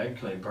another tag?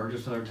 Can they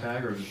purchase another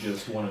tag, or is it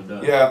just one and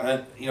done? Yeah,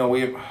 and you know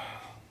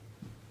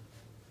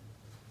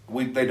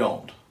they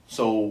don't.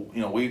 So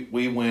you know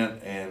we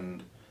went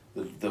and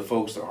the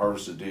folks that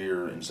harvested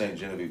deer in St.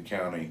 Genevieve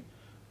County,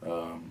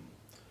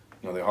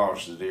 you know, they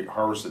harvest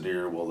the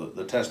deer. Well,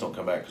 the tests don't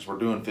come back because we're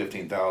doing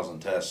 15,000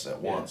 tests at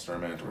once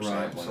during mandatory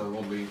Right, sampling. so it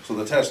won't be. So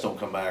the tests don't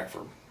come back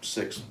for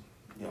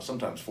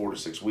sometimes 4 to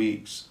 6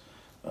 weeks.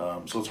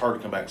 So it's hard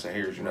to come back and say, hey,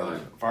 here's your another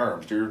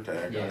firearms deer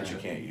tag that you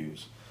can't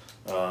use.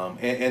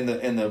 And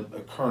the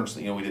occurrence,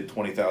 you know, we did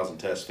 20,000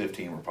 tests,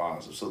 15 were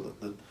positive. So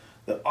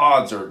the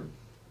odds are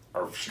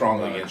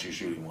strongly against you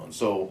shooting one.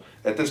 So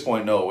at this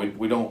point, no,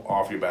 we don't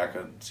offer you back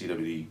a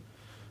CWD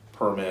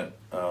permit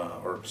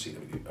or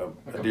CWD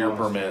a deer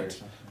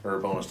permit or a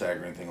bonus tag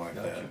or anything like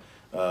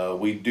that.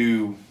 We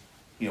do,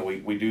 you know,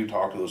 we do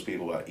talk to those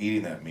people about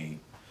eating that meat.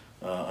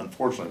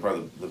 Unfortunately,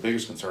 probably the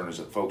biggest concern is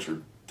that folks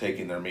are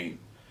taking their meat.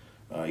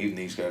 Even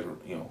these guys are,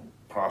 you know,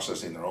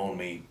 processing their own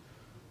meat,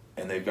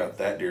 and they've got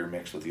that deer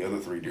mixed with the other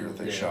 3 deer that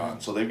they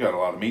shot. So they've got a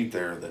lot of meat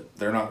there that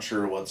they're not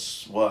sure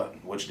what's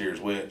what, which deer's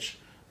which,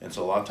 and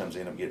so a lot of times they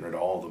end up getting rid of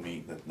all the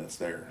meat that's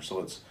there. So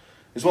it's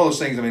one of those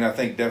things. I mean, I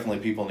think definitely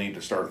people need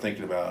to start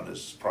thinking about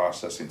is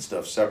processing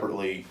stuff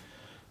separately,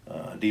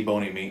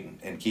 deboning meat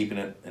and keeping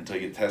it until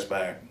you get tests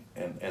back,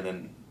 and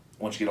then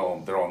once you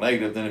get they're all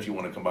negative, then if you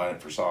want to combine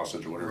it for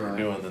sausage or whatever you're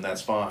doing, then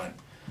that's fine.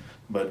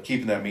 But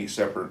keeping that meat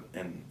separate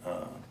and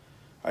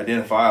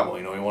identifiable,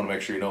 you know, you want to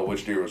make sure you know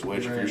which deer was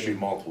which. If you're shooting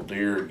multiple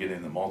deer,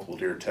 getting the multiple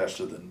deer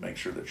tested, then make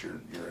sure that you're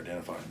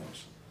identifying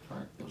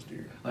those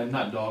deer. Like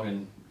not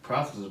dogging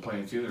processes of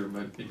planes either,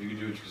 but if you could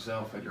do it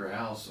yourself at your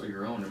house or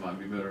your own, it might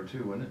be better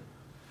too, wouldn't it?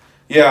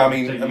 Yeah, I So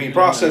mean you always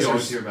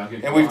processors, hear about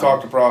getting and we've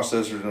fined. talked to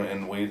processors,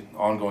 and we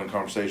ongoing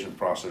conversations with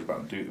processors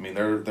about I mean,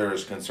 they're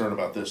as concerned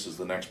about this as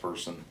the next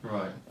person.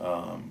 Right.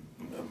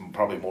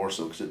 Probably more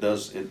so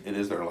because it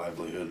is their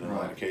livelihood in a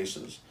lot of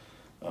cases.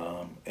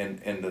 And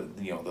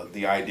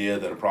the idea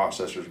that a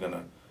processor is going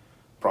to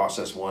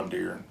process one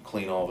deer,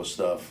 clean all the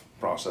stuff,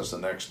 process the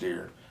next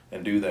deer,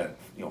 and do that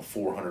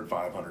 400,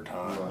 500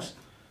 times. Right.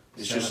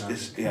 It's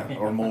just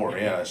or more.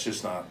 Yeah, it's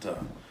just not.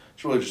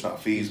 It's really just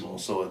not feasible.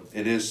 So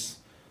it is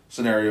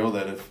scenario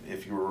that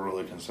if you were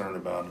really concerned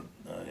about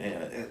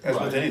it, as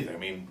with anything, I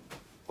mean,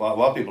 a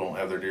lot of people don't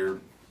have their deer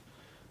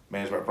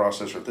managed by a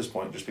processor at this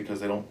point just because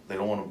they don't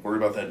want to worry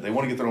about that. They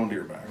want to get their own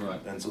deer back,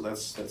 and so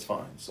that's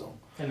fine. So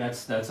and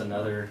that's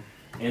another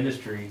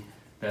industry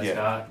that's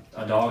got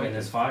a dog in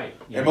this fight.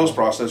 And most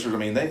processors, I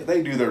mean,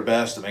 they do their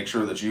best to make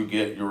sure that you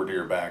get your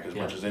deer back as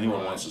much as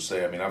anyone wants to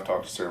say. I mean, I've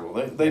talked to several.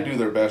 They do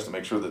their best to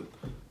make sure that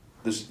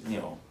this,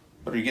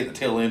 but you get the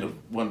tail end of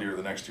one deer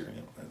the next year.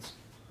 That's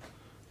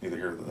neither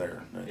here nor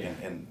there,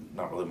 and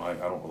not really I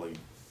don't really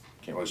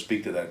can't really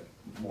speak to that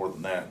more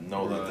than that, and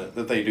know Right.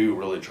 that they do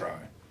really try.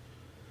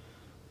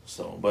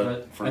 So,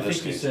 but for I this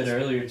think you case, said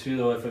earlier too,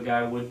 though, if a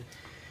guy would,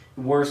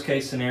 worst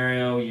case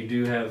scenario, you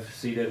do have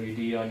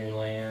CWD on your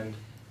land,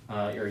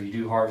 or you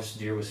do harvest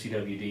deer with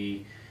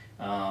CWD.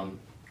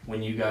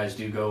 When you guys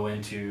do go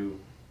into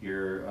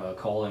your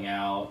calling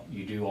out,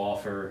 you do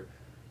offer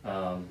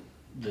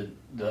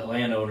the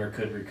landowner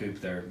could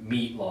recoup their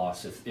meat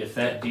loss if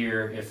that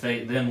deer, if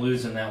they them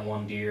losing that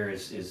one deer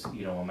is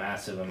you know a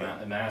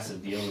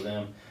massive deal to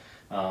them.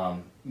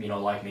 You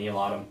know, like me, a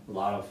lot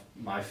of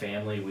my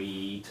family, we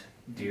eat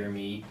deer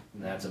meat,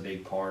 and that's a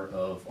big part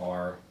of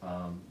our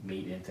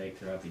meat intake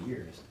throughout the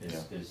year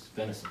is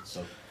venison.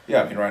 So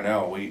yeah, I mean, right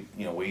now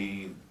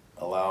we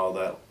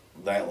allow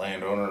that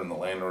landowner and the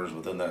landowners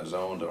within that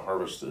zone to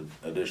harvest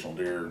additional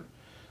deer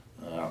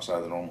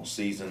outside the normal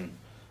season.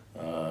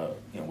 You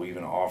know, we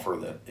even offer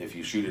that if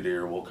you shoot a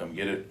deer, we'll come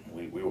get it.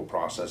 We will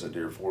process a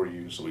deer for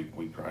you, so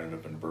we grind it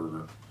up in a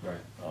burger. right.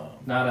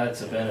 Now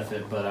that's a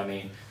benefit, but I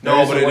mean, No,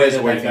 there but a it way is a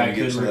that way that for you guy to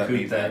get could some of that recoup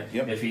meat that back.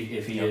 Yep. if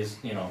he Yep. is,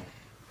 you know,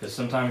 because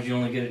sometimes you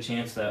only get a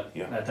chance at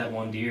that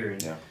one deer,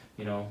 and Yeah.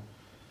 you know.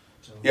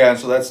 So. Yeah, and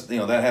so that's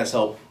that has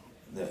helped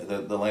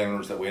the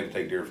landowners that we had to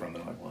take deer from.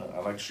 They're like, well,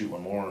 I'd like to shoot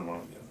one more,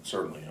 and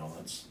certainly,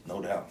 that's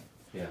no doubt.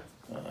 Yeah.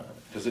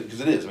 Because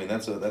it is. I mean,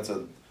 that's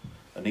a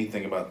neat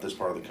thing about this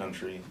part of the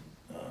country.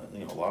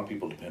 A lot of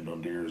people depend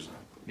on deer as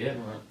Yeah.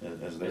 their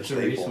It's a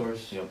staple.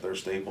 resource. They're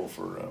staple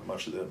for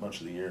much of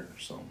the year.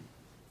 So.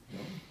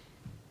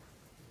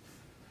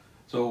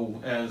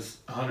 So as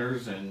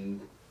hunters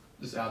and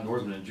just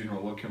outdoorsmen in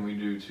general, what can we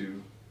do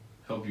to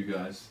help you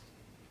guys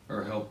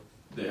or help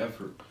the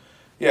effort?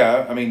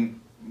 Yeah, I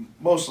mean,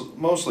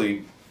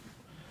 mostly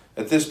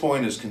at this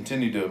point is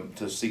continue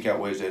to seek out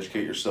ways to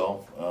educate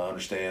yourself,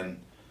 understand,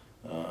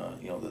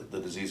 the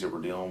disease that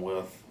we're dealing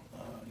with.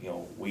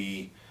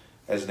 We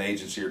as an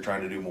agency are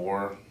trying to do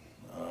more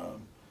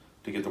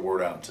to get the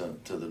word out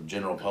to the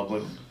general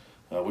public.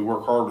 We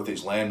work hard with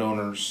these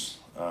landowners,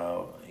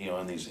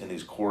 in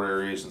these core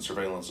areas and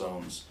surveillance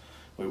zones.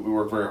 We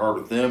work very hard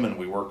with them, and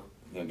we work,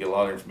 get a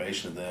lot of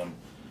information to them.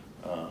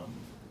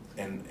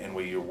 And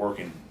we are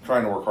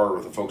trying to work harder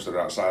with the folks that are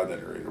outside that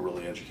area to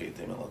really educate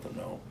them and let them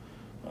know,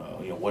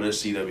 what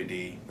is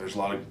CWD. There's a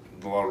lot of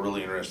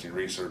really interesting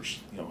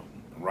research,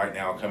 right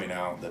now coming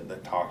out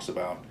that talks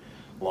about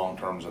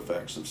long-term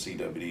effects of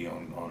CWD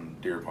on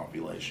deer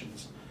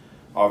populations.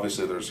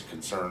 Obviously, there's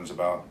concerns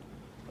about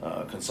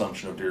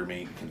consumption of deer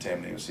meat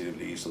contaminated with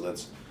CWD, so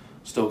that's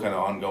still kind of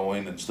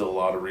ongoing, and still a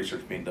lot of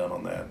research being done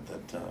on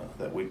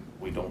that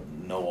we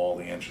don't know all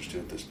the answers to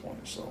at this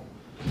point. So.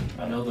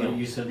 I know that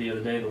you said the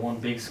other day the one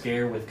big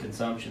scare with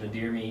consumption of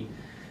deer meat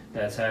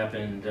that's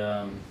happened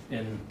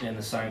in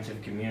the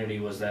scientific community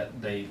was that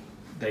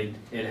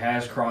it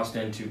has crossed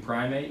into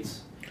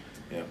primates.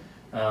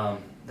 Yeah.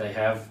 They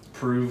have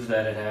proved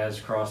that it has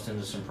crossed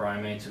into some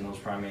primates, and those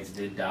primates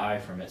did die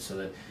from it. So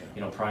that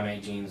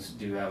primate genes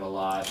do have a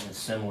lot, and it's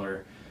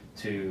similar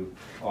to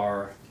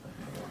our.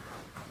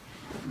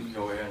 You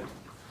go ahead.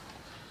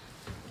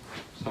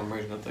 For some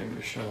reason that thing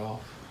just shut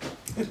off.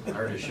 I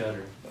heard a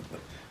shudder.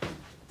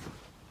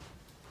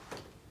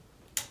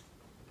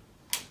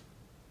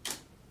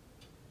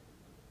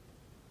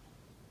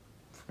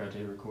 Forgot to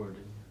hit record,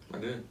 didn't you? I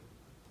did.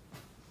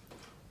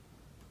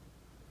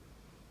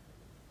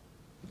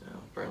 Yeah,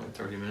 apparently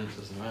 30 minutes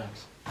is the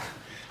max.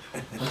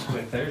 That's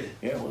quick 30.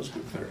 Yeah, it was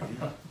good 30.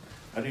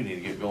 I do need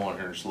to get going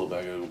here in just a little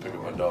bit. I gotta go pick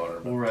up my daughter.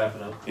 We'll wrap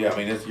it up. Yeah, I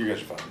mean, you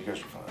guys are fine. You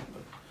guys are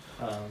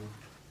fine.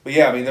 But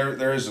yeah, I mean,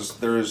 there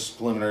is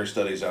preliminary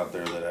studies out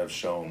there that have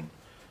shown,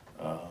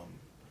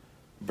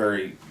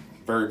 very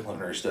very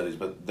preliminary studies,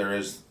 but there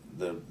is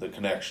the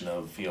connection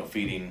of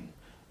feeding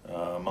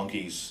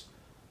monkeys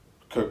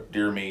cooked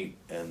deer meat,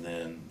 and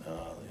then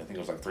I think it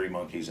was like 3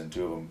 monkeys and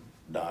 2 of them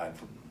died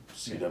from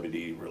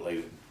CWD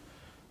related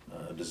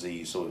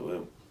disease.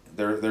 So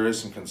there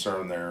is some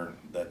concern there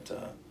that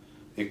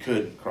it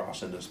could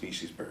cross into a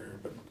species barrier,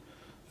 but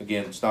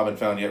again, it's not been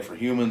found yet for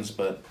humans,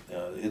 but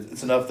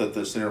it's enough that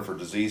the Center for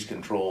Disease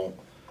Control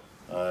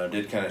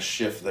did kind of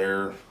shift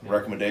their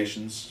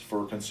recommendations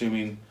for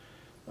consuming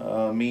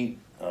meat,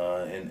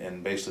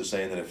 and basically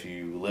saying that if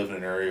you live in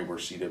an area where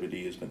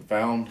CWD has been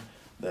found,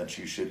 that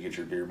you should get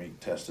your deer meat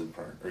tested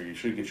prior, or you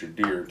should get your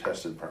deer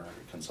tested prior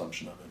to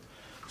consumption of it.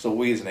 So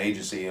we as an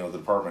agency, the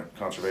Department of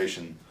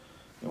Conservation,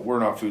 we're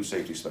not food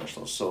safety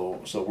specialists, so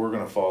we're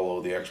going to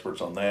follow the experts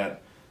on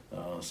that.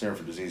 Center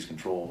for Disease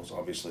Control is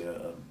obviously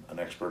an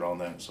expert on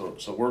that, so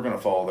we're going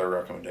to follow their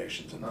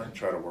recommendations and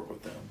try to work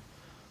with them.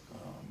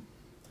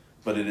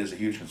 But it is a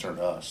huge concern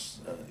to us,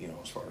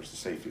 as far as the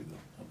safety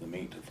of the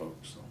meat to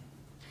folks. So.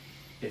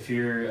 If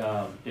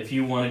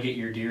you want to get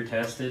your deer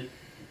tested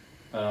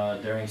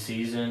during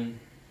season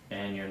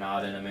and you're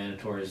not in a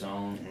mandatory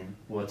zone,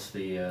 what's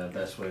the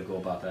best way to go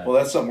about that? Well,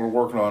 that's something we're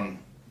working on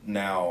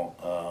now,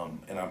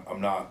 and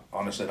I'm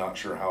honestly not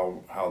sure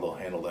how they'll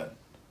handle that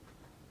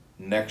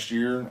next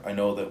year. I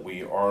know that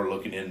we are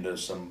looking into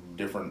some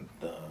different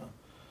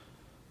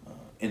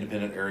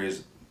independent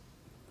areas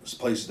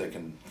places that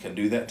can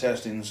do that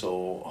testing.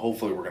 So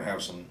hopefully we're going to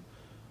have some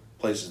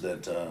places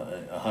that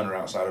a hunter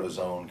outside of his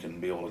zone can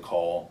be able to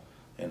call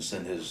and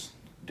send his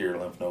deer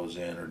lymph nodes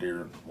in, or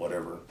deer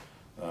whatever.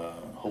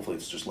 Hopefully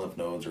it's just lymph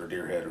nodes or a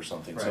deer head or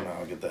something. Right.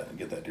 Somehow get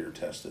that deer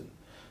tested.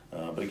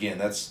 But again,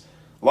 that's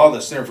a lot of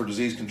the Center for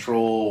Disease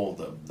Control,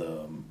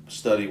 the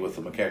study with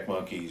the macaque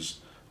monkeys,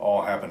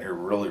 all happened here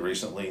really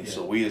recently. Yeah.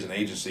 So we as an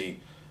agency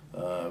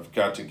have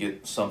got to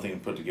get something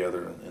put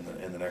together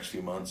in the next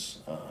few months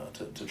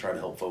to try to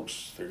help folks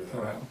figure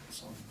that Right. out.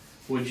 So.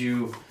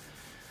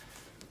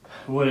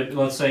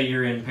 Let's say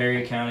you're in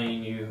Perry County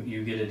and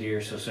you get a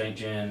deer, so St.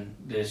 John,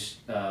 this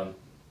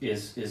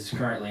is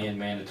currently in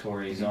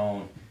mandatory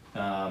zone,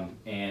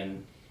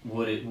 and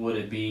would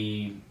it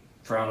be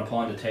frowned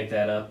upon to take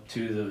that up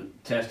to the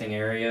testing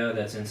area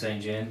that's in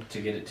St. John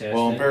to get it tested?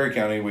 Well, in Perry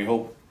County,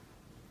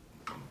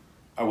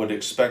 I would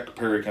expect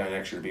Perry County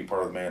next year to be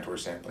part of the mandatory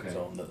sampling Okay.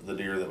 zone. The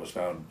deer that was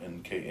found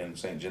in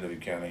St. Genevieve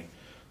County,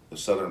 the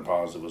southern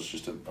positive, was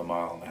just a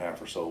mile and a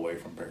half or so away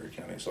from Perry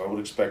County. So I would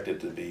expect it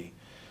to be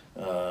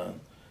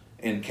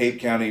in Cape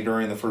County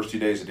during the first 2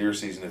 days of deer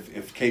season.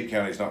 If Cape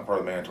County is not part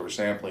of the mandatory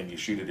sampling, you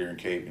shoot a deer in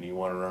Cape and you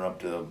want to run up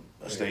to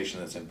a station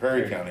that's in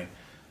Perry County,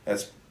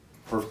 that's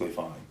perfectly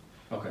fine.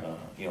 Okay.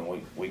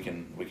 We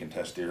can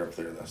test deer up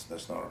there. That's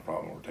not a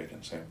problem. We're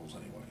taking samples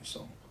anyway.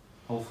 So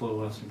Hopefully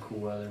we'll have some cool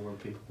weather where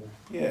people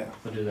yeah.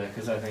 will do that,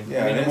 because I think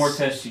Yeah, the more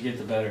tests you get,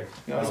 the better.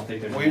 You I know, don't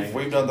think there's a we've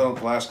negative. done that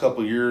the last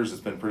couple of years. It's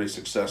been pretty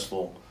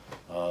successful.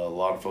 A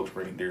lot of folks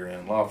bringing deer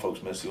in. A lot of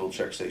folks miss the old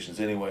check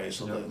stations anyway,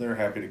 so Yep. they're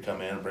happy to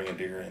come in and bring a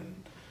deer in.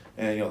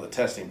 And the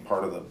testing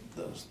part of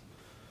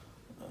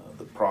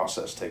the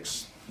process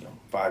takes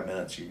 5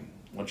 minutes.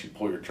 Once you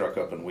pull your truck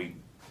up and we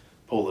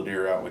pull the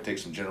deer out, we take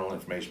some general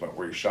information about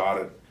where you shot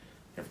it,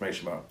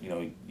 information about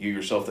you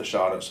yourself that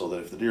shot it, so that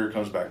if the deer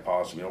comes back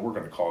positive, we're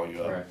going to call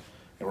you up. Right.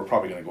 And we're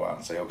probably going to go out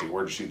and say, okay,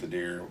 where'd you shoot the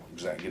deer?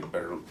 Exactly, get a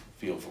better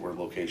feel for where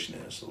the location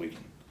is, so we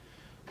can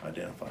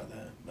identify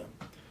that. But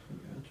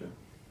Gotcha.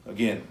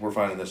 again, we're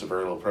finding this a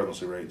very low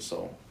prevalency rate,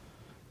 so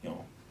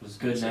It's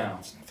good now.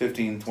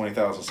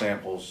 20,000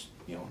 samples,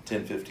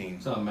 10, 15.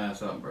 It's not a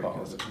mass outbreak,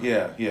 is it?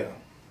 Yeah.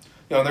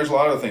 And there's a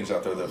lot of things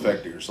out there that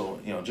affect deer. So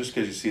just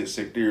because you see a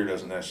sick deer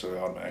doesn't necessarily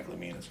automatically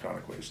mean it's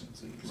chronic wasting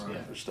disease.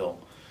 Right. There's still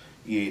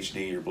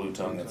EHD or blue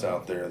tongue that's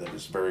out there that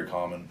is very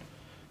common,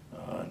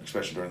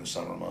 especially during the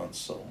summer months.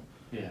 So.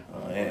 Yeah.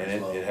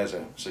 And it has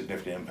a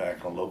significant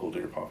impact on local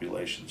deer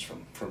populations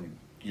from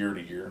year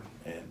to year,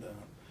 and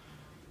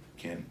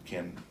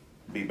can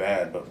be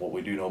bad. But what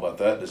we do know about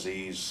that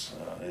disease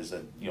is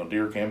that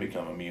deer can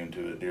become immune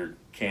to it. Deer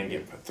can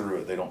get through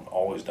it. They don't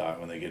always die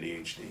when they get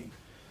EHD.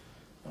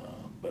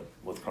 But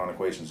with chronic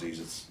wasting disease,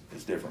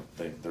 it's different.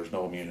 There's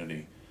no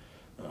immunity.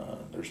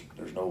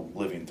 There's no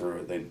living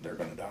through it. They're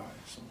going to die.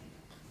 So.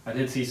 I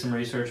did see some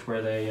research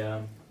where they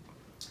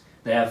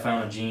have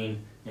found a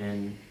gene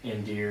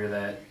in deer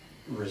that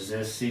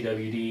resists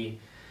CWD.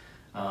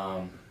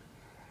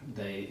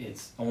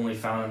 It's only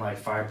found in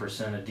like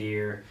 5% of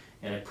deer,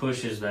 and it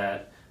pushes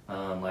that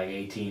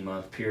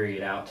 18-month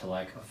period out to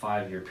like a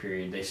 5-year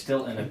period. They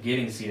still end up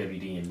getting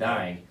CWD and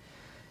dying,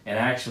 and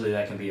actually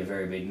that can be a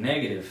very big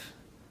negative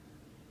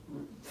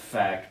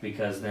fact,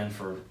 because then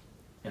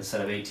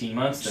instead of 18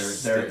 months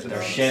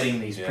they're shedding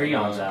these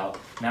prions out.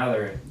 Now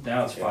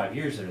it's 5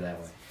 years they're that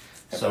way.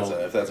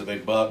 If that's a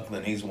big buck,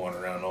 then he's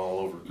wandering around all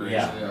over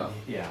grazing.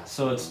 Yeah.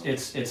 So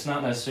it's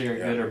not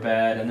necessarily good or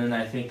bad. And then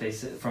I think they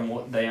said, from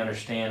what they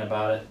understand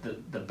about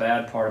it, the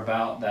bad part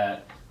about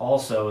that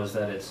also is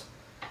that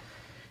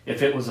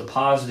if it was a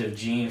positive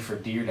gene for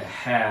deer to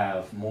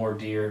have, more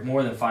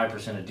than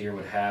 5% of deer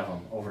would have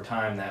them. Over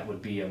time, that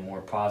would be a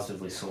more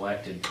positively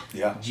selected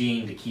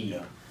gene to keep.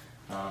 Yeah.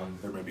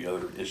 There may be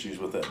other issues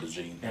with that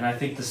gene. And I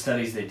think the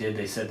studies they did,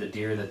 they said the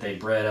deer that they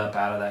bred up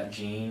out of that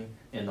gene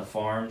in the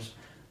farms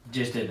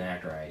just didn't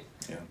act right.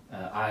 Yeah.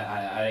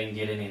 I didn't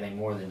get anything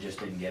more than just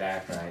didn't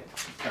act right,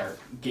 or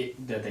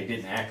get that they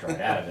didn't act right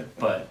out of it.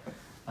 But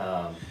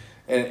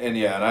and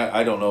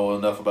I don't know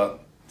enough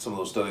about some of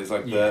those studies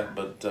like that,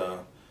 but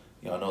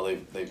I know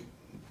they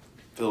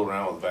fiddled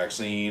around with the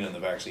vaccine, and the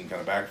vaccine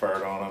kind of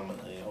backfired on them.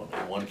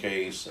 In one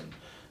case,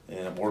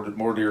 and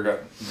more deer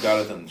got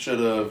it than should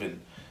have, and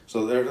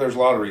so there's a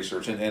lot of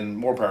research, and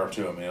more power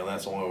to them.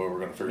 That's the only way we're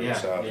going to figure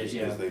this out is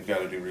they've got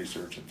to do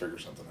research and figure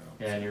something out.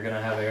 Yeah, and you're going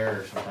to have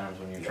errors sometimes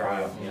when you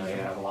try. You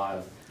have a lot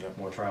of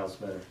more trials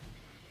better.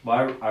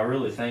 Well, I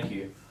really thank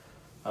you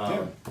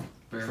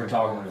for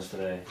talking with us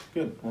today.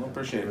 Good. Well,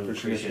 appreciate it. Really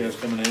Appreciate you guys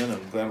coming in.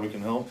 I'm glad we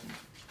can help.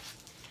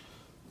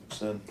 Like I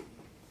said.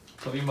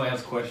 So if anybody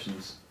has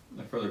questions,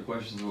 further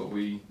questions of what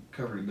we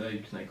covered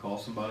today, can they call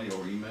somebody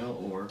or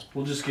email, or?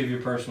 We'll just give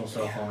your personal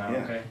cell phone out,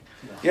 okay?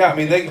 Yeah,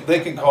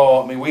 they can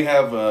call. We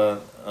have a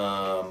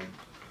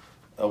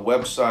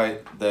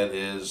website that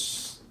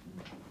is.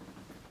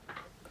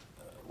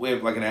 We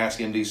have like an Ask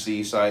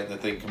MDC site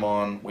that they can come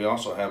on. We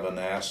also have an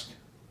Ask.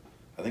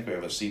 I think we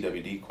have a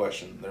CWD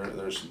question.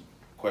 There's some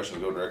questions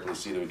that go directly to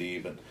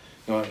CWD,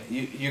 but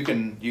you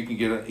can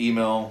get an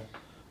email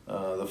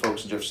the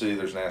folks in Jeff City,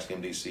 there's an Ask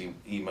MDC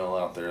email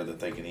out there that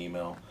they can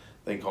email.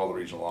 They can call the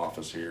regional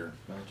office here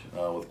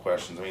Gotcha. with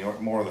questions. I mean, we're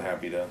more than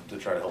happy to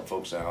try to help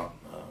folks out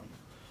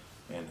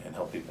and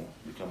help people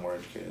become more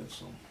educated.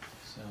 So,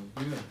 Sounds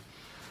good.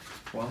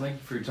 Well, thank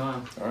you for your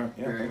time. all right,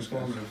 yeah, Very thanks,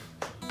 guys. informative.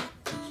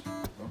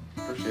 Well,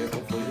 appreciate it.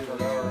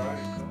 Hopefully,